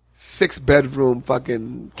 6-bedroom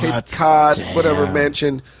fucking Cape What? Cod, Damn. whatever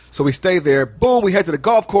mansion. So we stay there. Boom, we head to the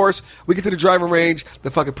golf course. We get to the driving range.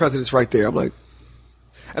 The fucking president's right there. I'm like,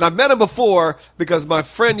 and I've met him before because my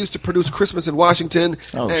friend used to produce Christmas in Washington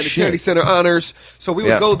Oh, and the shit. Kennedy Center Honors. So we would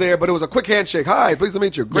Yeah. go there, but it was a quick handshake. "Hi, pleased to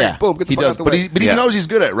meet you." Great, boom, get the he fuck does, out the but way. he Yeah. knows he's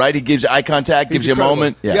good at it, right? He gives you eye contact, gives He's you a incredible.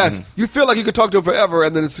 moment. Yeah. Yes, you feel like you could talk to him forever,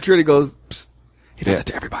 and then the security goes, "Psst." He does it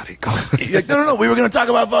to everybody. Go. You're like, no, we were going to talk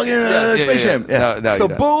about fucking Space Jam. Yeah. No, So you're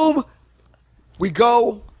not. boom, we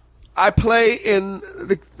go. I play in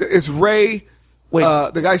it's Ray. Wait,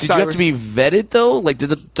 the guy did you have Cyrus. to be vetted though? Like,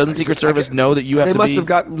 doesn't Secret Service know that you have They to must be?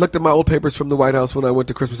 have looked at my old papers from the White House when I went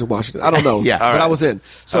to Christmas in Washington. I don't know. Yeah. but All right. I was in.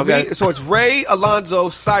 So Okay. so it's Ray, Alonzo,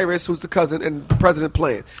 Cyrus, who's the cousin, and the president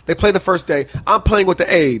playing. They play the first day. I'm playing with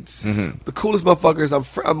the aides, the coolest motherfuckers.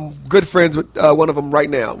 I'm good friends with one of them right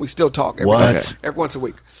now. We still talk. What? Every once a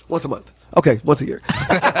week, once a month. Okay, once a year.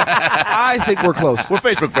 I think we're close. We're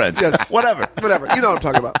Facebook friends. Yes. Whatever. Whatever. You know what I'm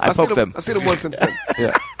talking about. I've poked seen them. I've seen him once since then.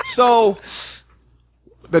 Yeah. So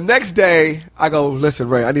the next day, I go, "Listen,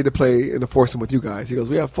 Ray, I need to play in the foursome with you guys." He goes,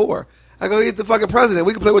 "We have 4. I go, "He's the fucking president.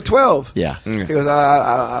 We can play with 12. Yeah. He goes,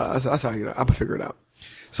 I said, "That's how I'm gonna figure it out."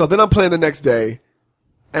 So then I'm playing the next day,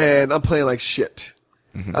 and I'm playing like shit.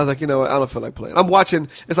 I was like, I don't feel like playing. I'm watching.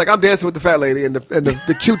 It's like I'm dancing with the fat lady, and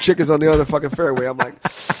the cute chick is on the other fucking fairway. I'm like,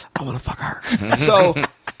 I want to fuck her. So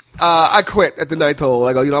I quit at the 9th hole.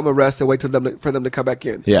 I go, I'm gonna rest and wait for them to come back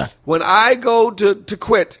in. Yeah. When I go to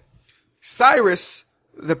quit, Cyrus,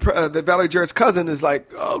 the Valerie Jarrett's cousin, is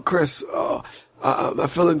like, "Oh, Chris, I'm not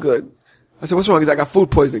feeling good." I said, "What's wrong?" He's like, "I got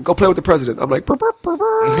food poisoning. Go play with the president." I'm like, "Brr, brr, brr,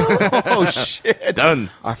 brr." Oh, shit. Done.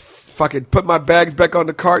 I fucking put my bags back on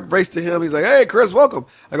the cart, race to him. He's like, "Hey, Chris, welcome."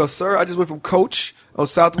 I go, "Sir, I just went from coach on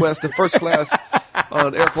Southwest to first class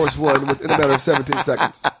on Air Force One in a matter of 17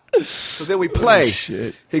 seconds." So then we play.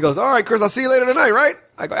 shit. He goes, "All right, Chris, I'll see you later tonight, right?"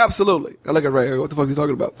 I go, "Absolutely." I look at Ray. I go, "What the fuck are you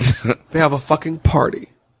talking about?" They have a fucking party.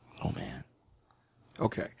 Oh, man.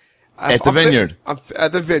 Okay. At the Vineyard. I'm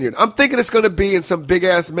at the Vineyard. I'm thinking it's going to be in some big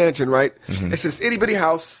ass mansion, right? It's this itty bitty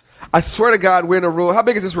house. I swear to God, we're in a room. How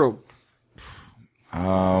big is this room?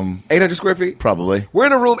 800 square feet? Probably. We're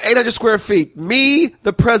in a room, 800 square feet. Me,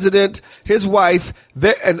 the president, his wife,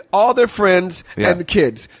 and all their friends and the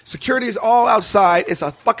kids. Security is all outside. It's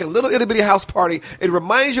a fucking little itty bitty house party. It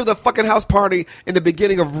reminds you of the fucking house party in the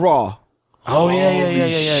beginning of Raw. Oh, yeah.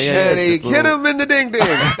 And he hit him in the ding ding.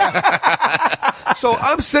 So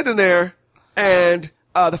I'm sitting there, and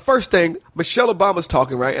the first thing, Michelle Obama's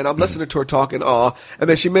talking, right? And I'm listening to her talk in awe. And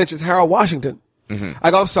then she mentions Harold Washington.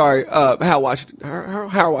 I go, I'm sorry, Harold Washington.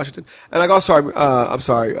 Harold Washington. And I go, I'm sorry,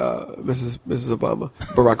 Mrs. Obama,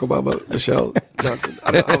 Barack Obama, Michelle Johnson.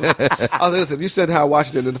 I was like, listen, you said Harold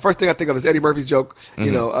Washington, and the first thing I think of is Eddie Murphy's joke.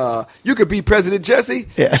 You know, you could be President Jesse.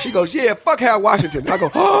 Yeah. She goes, yeah, fuck Harold Washington. I go,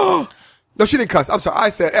 oh. No, she didn't cuss. I'm sorry. I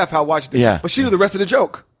said F Harold Washington. Yeah. But she knew the rest of the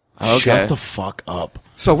joke. Okay. Shut the fuck up.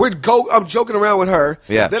 So I'm joking around with her.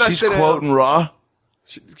 Yeah. Then She's quoting Raw.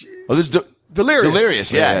 Oh, this is Delirious.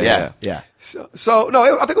 Delirious. Yeah. So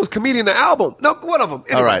no, I think it was Comedian the Album. No, one of them.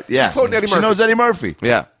 Anyway, All right. Yeah. She's quoting Eddie Murphy. She knows Eddie Murphy.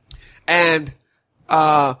 Yeah. And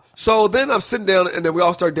so then I'm sitting down, and then we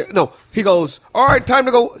all start. No, he goes, "All right, time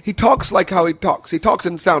to go." He talks like how he talks. He talks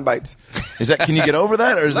in sound bites. Can you get over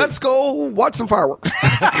that, or is Let's go watch some fireworks.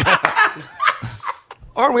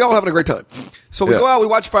 Aren't we all having a great time? So we go out, we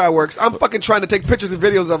watch fireworks. I'm fucking trying to take pictures and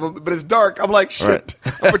videos of them, but it's dark. I'm like, shit.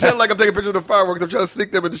 I'm pretending like I'm taking pictures of the fireworks. I'm trying to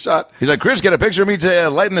sneak them in the shot. He's like, Chris, get a picture of me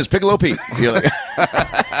lighting this Piccolo Pete. You're like,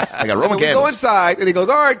 I got Roman We go candles. inside, and he goes,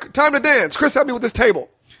 all right, time to dance. Chris, help me with this table.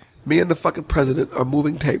 Me and the fucking president are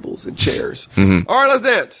moving tables and chairs. All right, let's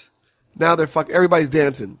dance. Now they're fucking, everybody's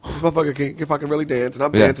dancing. This motherfucker can fucking really dance, and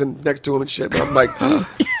I'm dancing next to him and shit. And I'm like,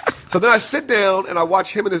 so then I sit down and I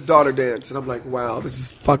watch him and his daughter dance, and I'm like, wow, this is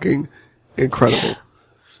fucking incredible.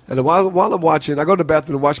 And while I'm watching, I go to the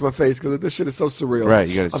bathroom and wash my face because this shit is so surreal. Right,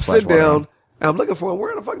 you gotta I'm splash sitting water down on. and I'm looking for him.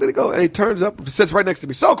 Where the fuck did he go? And he turns up, sits right next to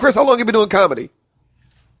me. So, Chris, how long have you been doing comedy?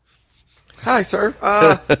 Hi, sir.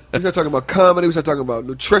 We start talking about comedy. We start talking about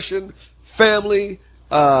nutrition, family.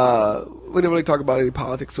 We didn't really talk about any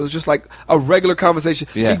politics. So it was just like a regular conversation.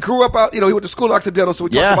 Yeah. He grew up out, he went to school in Occidental, so we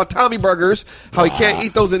talked about Tommy burgers, how he can't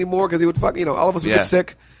eat those anymore because he would fuck, all of us would get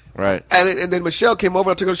sick. Right. And then Michelle came over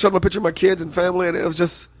and I took her to show him a picture of my kids and family, and it was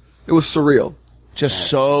surreal. Just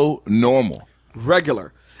so normal.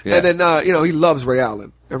 Regular. Yeah. And then, he loves Ray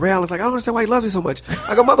Allen. And Ray Allen's like, I don't understand why he loves me so much.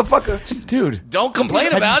 I go, motherfucker. Dude. Don't complain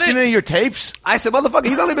Have about you seen any of your tapes? I said, motherfucker,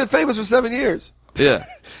 he's only been famous for 7 years. Yeah.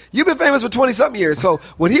 You've been famous for 20-something years. So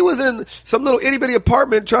when he was in some little itty-bitty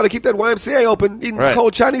apartment trying to keep that YMCA open, eating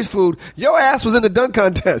cold Chinese food, your ass was in the dunk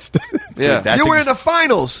contest. Yeah. Dude, You were in the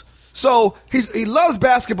finals. So he loves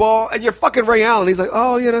basketball, and you're fucking Ray Allen. He's like,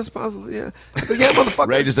 oh, yeah, that's possible. Yeah. But yeah, motherfucker.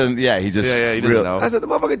 Ray just doesn't, he just. he doesn't know. I said, the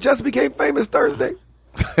motherfucker just became famous Thursday.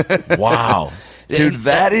 Wow. Dude,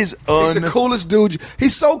 that is He's the coolest dude.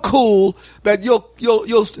 He's so cool that you'll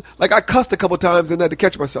like, I cussed a couple times and had to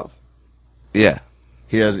catch myself. Yeah.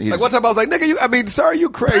 He doesn't. Like one time I was like, nigga, sorry, you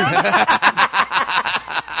crazy.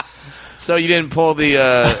 So you didn't pull the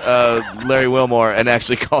Larry Wilmore and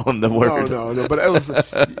actually call him the word. No. But it was,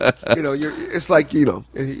 it's like, you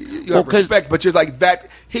have respect, but you're like that.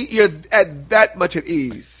 You're at that much at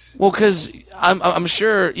ease. Well, because I'm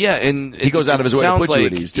sure, yeah, and He goes out of his way to sounds put you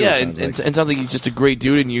like, at ease, too, Yeah, it and sounds like. it sounds like he's just a great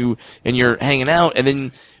dude, and you're hanging out, and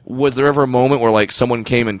then was there ever a moment where like someone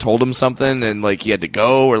came and told him something, and like he had to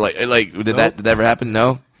go, or like did that ever happen?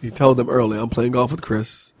 No. He told them early, I'm playing golf with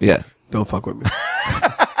Chris. Yeah. Don't fuck with me.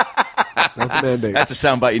 That's the mandate. That's a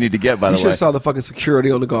soundbite you need to get, by You the should way. have saw the fucking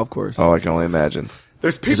security on the golf course. Oh, I can only imagine.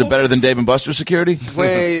 There's people. Is it better than Dave and Buster's security?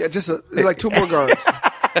 There's like two more guards.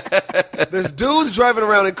 There's dudes driving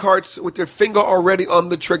around in carts with their finger already on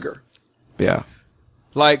the trigger. Yeah.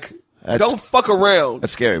 Like, That's- don't fuck around.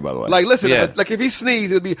 That's scary, by the way. Like, listen, Yeah. like if he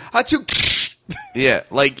sneezed, it would be achoo. Yeah,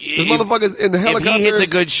 like This motherfucker's in the if helicopters. he hits a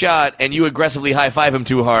good shot and you aggressively high five him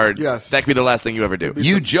too hard, Yes. that could be the last thing you ever do.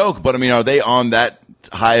 You joke, but I mean, are they on that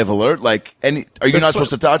high of alert? Like, are you not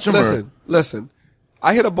supposed to touch them? Listen.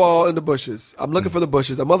 I hit a ball in the bushes. I'm looking for the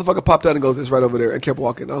bushes. A motherfucker popped out and goes, it's right over there, and kept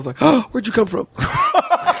walking. I was like, oh, where'd you come from?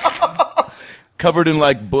 Covered in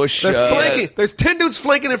like bush. They're flanking. There's 10 dudes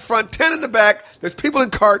flanking in front, 10 in the back. There's people in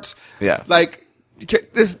carts. Yeah. Like,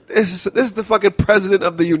 this is the fucking president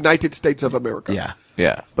of the United States of America. Yeah.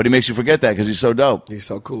 Yeah. But he makes you forget that because he's so dope. He's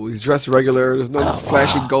so cool. He's dressed regular. There's no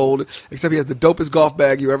flashy gold, except he has the dopest golf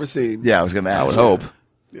bag you ever seen. Yeah, I was going to ask. I would hope.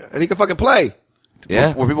 Yeah. And he can fucking play.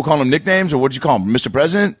 Yeah. Were people calling him nicknames, or what did you call him? Mr.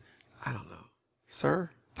 President? I don't know. Sir?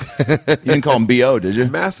 You didn't call him B.O., did you?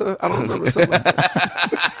 Massa? I don't remember. Something like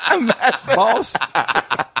that. Boss?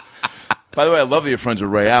 By the way, I love that you're friends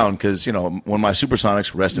with Ray Allen because, one of my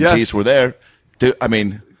Supersonics, rest in Yes. peace, were there. I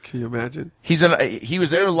mean, Can you imagine? he was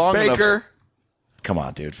there long enough. Baker. come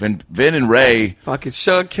on, dude. Vin and Ray. Fucking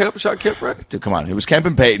Sean Kemp, right? Dude, come on. It was Kemp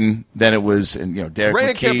and Peyton. Then it was, Derek Ray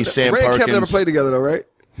and McKee, Kemp, Sam Ray and Perkins. Kemp never played together, though, right?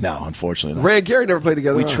 No, unfortunately not. Ray and Gary never played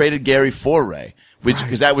together. We traded Gary for Ray,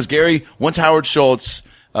 because that was Gary. Once Howard Schultz,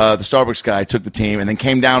 the Starbucks guy, took the team and then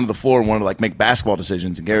came down to the floor and wanted to like make basketball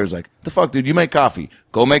decisions. And Gary was like, "The fuck, dude? You make coffee.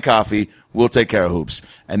 Go make coffee. We'll take care of hoops."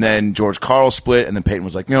 And then George Karl split, and then Peyton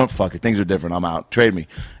was like, "You know what? Fuck it. Things are different. I'm out. Trade me."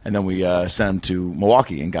 And then we sent him to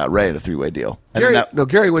Milwaukee and got Ray at a 3-way deal. And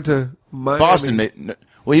Gary went to Miami. Boston.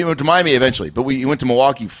 Well, he went to Miami eventually, but he went to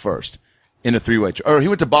Milwaukee first in a 3-way. Or he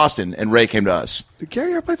went to Boston, and Ray came to us. Did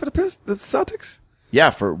Gary ever play for the Celtics? Yeah,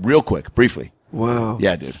 for real quick, briefly. Wow.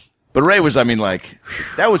 Yeah, dude. But Ray was,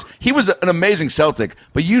 he was an amazing Celtic,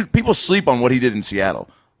 but people sleep on what he did in Seattle.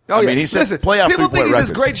 Oh, he said playoff people think he's records.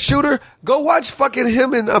 this great shooter. Go watch fucking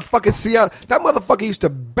him in fucking Seattle. That motherfucker used to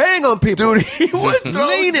bang on people. Dude, he would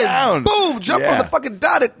lean down. Boom, jump on the fucking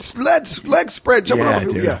dotted leg spread, jumping on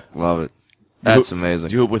people. Dude. Yeah. Love it. That's amazing.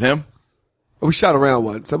 Did you hoop with him? We shot around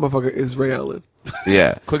once. That motherfucker is Ray Allen.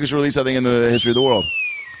 Yeah. Quickest release, I think, in the history of the world.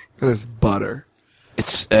 And it's butter.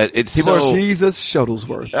 It's Jesus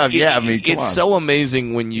Shuttlesworth. Come it's on. so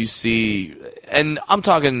amazing when you see, and I'm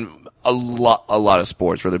talking a lot of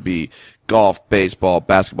sports, whether it be golf, baseball,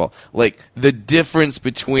 basketball, like the difference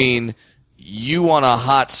between you on a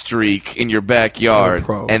hot streak in your backyard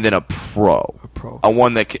and then a pro.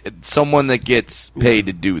 Someone that gets paid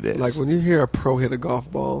to do this. Like when you hear a pro hit a golf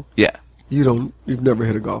ball, yeah, you've never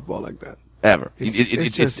hit a golf ball like that. Ever.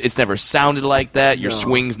 It's never sounded like that. Your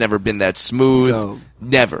swing's never been that smooth. No.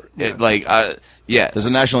 Never. Yeah. Does the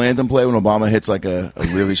national anthem play when Obama hits like a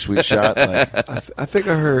really sweet shot? Like, I think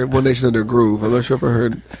I heard One Nation Under Groove. I'm not sure if I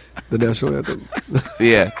heard the national anthem.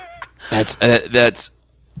 Yeah.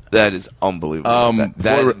 That is unbelievable.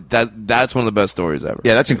 That's one of the best stories ever.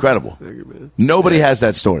 yeah, that's incredible. Thank you, man. Nobody has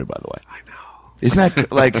that story, by the way. I know. Isn't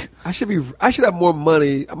that like? I should have more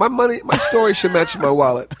money. My story should match my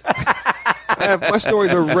wallet. My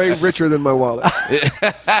stories are way richer than my wallet.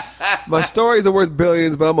 My stories are worth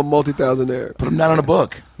billions, but I'm a multi-thousandaire. Put them down on a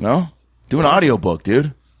book. No, do an audio book,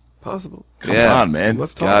 dude. Possible. Come on, man.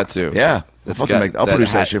 Let's talk. Got to. Yeah, I'll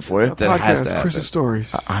produce that shit for you. That has to Podcast, happen. Chris's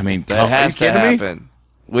stories. I mean, That has to are you kidding me?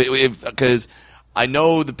 happen. Because I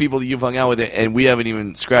know the people that you've hung out with, and we haven't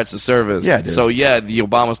even scratched the surface. Yeah, dude. So, yeah, the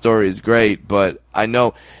Obama story is great, but I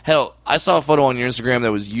know. Hell, I saw a photo on your Instagram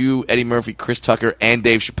that was you, Eddie Murphy, Chris Tucker, and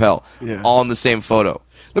Dave Chappelle all in the same photo.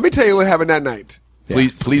 Let me tell you what happened that night.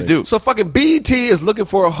 Please do. So fucking BET is looking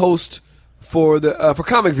for a host for for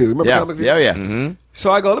Comic View. Remember Comic View? Yeah. Mm-hmm.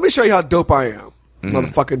 So I go, let me show you how dope I am.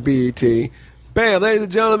 Motherfucking BET. Bam, ladies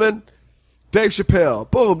and gentlemen, Dave Chappelle.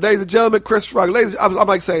 Boom, ladies and gentlemen, Chris Rock. I'm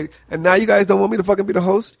like saying, and now you guys don't want me to fucking be the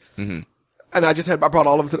host? Mm-hmm. And I brought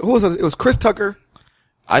all of them to who was it? It was Chris Tucker.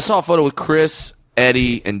 I saw a photo with Chris,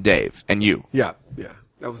 Eddie, and Dave, and you. Yeah.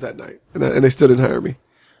 That was that night. And they still didn't hire me.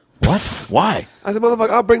 What? Why? I said,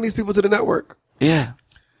 motherfucker, I'll bring these people to the network. Yeah.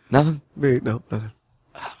 Nothing? No, nothing.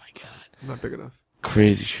 Oh, my God. I'm not big enough.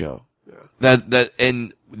 Crazy show. Yeah.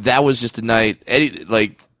 That was just a night. Eddie,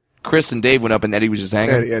 like, Chris and Dave went up and Eddie was just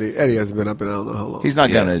hanging. Eddie hasn't been up in I don't know how long. He's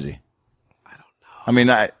not done, is he? I don't know. I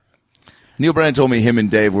mean, Neil Brennan told me him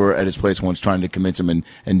and Dave were at his place once trying to convince him,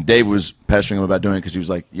 and Dave was pestering him about doing it because he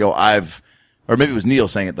was like, yo, or maybe it was Neil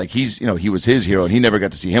saying it, like he was his hero and he never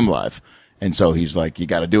got to see him live. And so he's like, you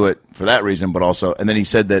got to do it for that reason, but also, and then he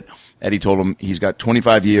said that Eddie told him he's got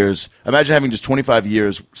 25 years. Imagine having just 25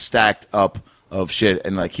 years stacked up of shit,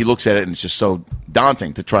 and like he looks at it and it's just so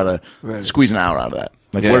daunting to try to squeeze an hour out of that.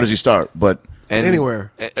 Like, where does he start? But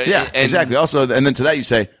anywhere. Exactly. Also, and then to that you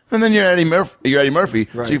say, and then you're Eddie Murphy,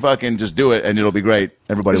 so you fucking just do it and it'll be great.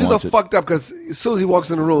 Everybody This wants is it. so fucked up because as soon as he walks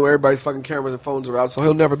in the room, everybody's fucking cameras and phones are out, so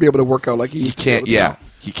he'll never be able to work out like he used to.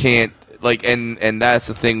 He can't. Like, and that's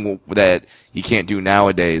the thing that he can't do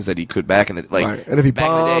nowadays that he could back in the like. Right. And if he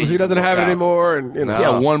bombs, he doesn't have it anymore. And you know.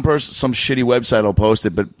 Yeah, one person, some shitty website will post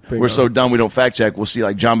it, but we're so dumb we don't fact check. We'll see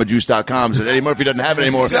like JambaJuice.com says Eddie Murphy doesn't have it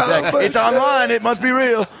anymore. It's online. It must be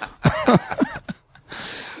real.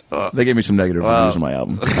 They gave me some negative reviews on my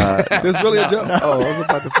album. There's really a joke. Oh, I was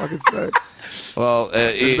about to fucking say. Well,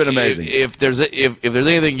 it's been amazing. If there's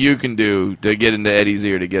anything you can do to get into Eddie's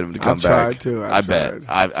ear to get him to come I've back, tried to. I bet.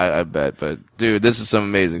 I bet. But dude, this is some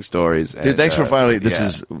amazing stories. Dude, thanks for finally. This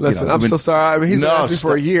is. Listen, I'm so sorry. I mean, he's been asking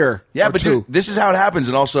for a year. Yeah, or but two. dude, this is how it happens,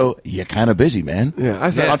 and also you're kind of busy, man. Yeah, I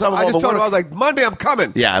said. On top of I all just the told him work- I was like, Monday I'm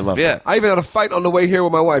coming. Yeah, I love it. Yeah. I even had a fight on the way here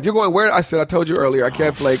with my wife. You're going where? I said, I told you earlier. I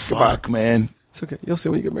can't flake. Fuck, man. It's okay. You'll see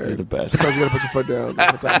when you get married. You're the best. Sometimes you got to put your foot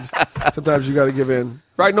down. Sometimes you got to give in.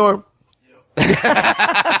 Right, Norm?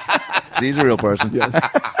 See, he's a real person. Yes.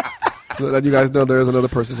 So that you guys know there is another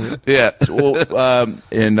person here. Yeah. Well,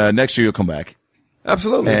 and next year you'll come back.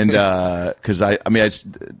 Absolutely. And because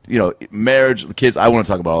marriage, the kids, I want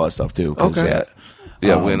to talk about all that stuff too. Okay.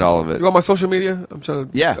 Yeah, we in all of it. You want my social media? I'm trying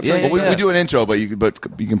to. Yeah. Yeah, Well, we do an intro, but you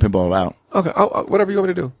can pimp all it out. Okay. Whatever you want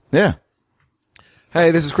me to do. Yeah. Hey,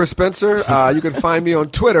 this is Chris Spencer. You can find me on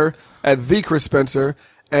Twitter at the Chris Spencer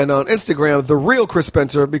and on Instagram, the real Chris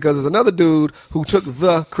Spencer, because there's another dude who took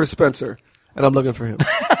the Chris Spencer, and I'm looking for him.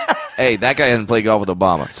 Hey, that guy hasn't played golf with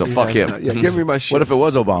Obama, so fuck him. Yeah, give me my shit. What if it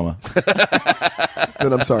was Obama?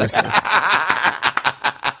 Then I'm sorry, sir.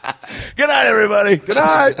 Good night, everybody. Good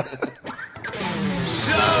night.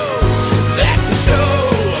 So, that's the show.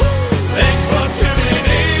 Thanks for tuning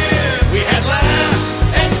in. We had laughs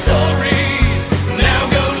and stories. Now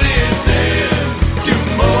go listen to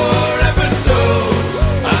more episodes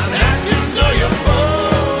on iTunes or your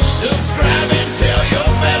phone. Subscribe and tell your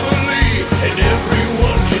family and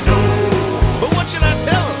everyone you know. But what should I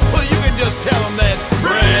tell them? Well, you can just tell them that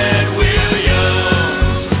Brad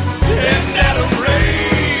Williams and Adam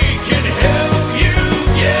Ray can help you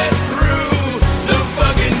get through the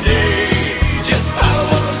fucking day. Just follow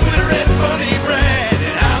us on Twitter at Funny Brad,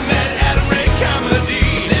 and I'm at Adam Ray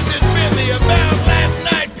Comedy. This has been the About Last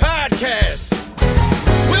Night podcast.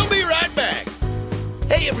 We'll be right back.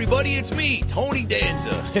 Hey everybody, it's me, Tony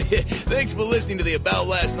Danza. Thanks for listening to the About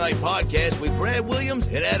Last Night podcast with Brad Williams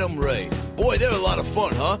and Adam Ray. Boy, they're a lot of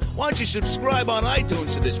fun, huh? Why don't you subscribe on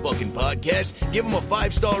iTunes to this fucking podcast? Give them a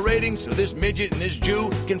 5-star rating so this midget and this Jew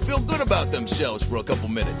can feel good about themselves for a couple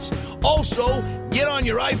minutes. Also, get on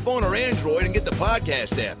your iPhone or Android and get the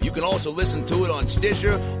podcast app. You can also listen to it on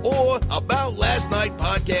Stitcher or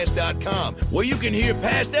AboutLastNightPodcast.com, where you can hear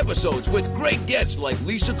past episodes with great guests like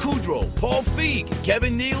Lisa Kudrow, Paul Feig,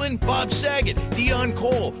 Kevin Nealon, Bob Saget, Dion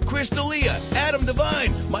Cole, Chris D'Elia, Adam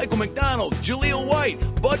Devine, Michael McDonald, Jaleel White,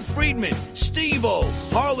 Bud Friedman, Steve-O,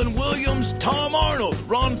 Harlan Williams, Tom Arnold,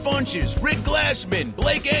 Ron Funches, Rick Glassman,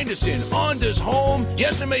 Blake Anderson, Anders Holm,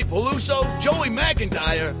 Jessime Peluso, Joey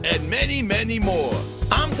McIntyre, and many, many more.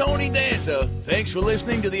 I'm Tony Danza. Thanks for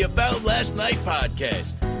listening to the About Last Night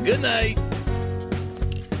podcast. Good night.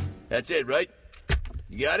 That's it, right?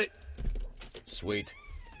 You got it? Sweet.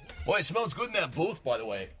 Boy, it smells good in that booth, by the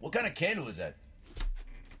way. What kind of candle is that?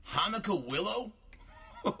 Hanukkah willow?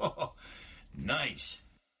 Nice.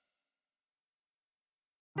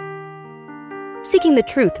 Seeking the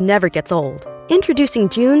truth never gets old. Introducing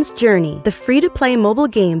June's Journey, the free-to-play mobile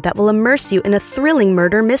game that will immerse you in a thrilling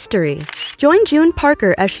murder mystery. Join June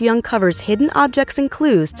Parker as she uncovers hidden objects and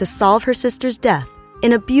clues to solve her sister's death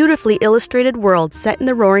in a beautifully illustrated world set in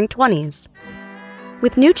the Roaring '20s.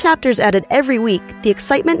 With new chapters added every week, the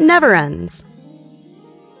excitement never ends.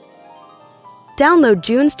 Download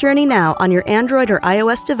June's Journey now on your Android or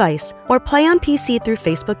iOS device, or play on PC through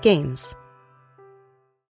Facebook Games.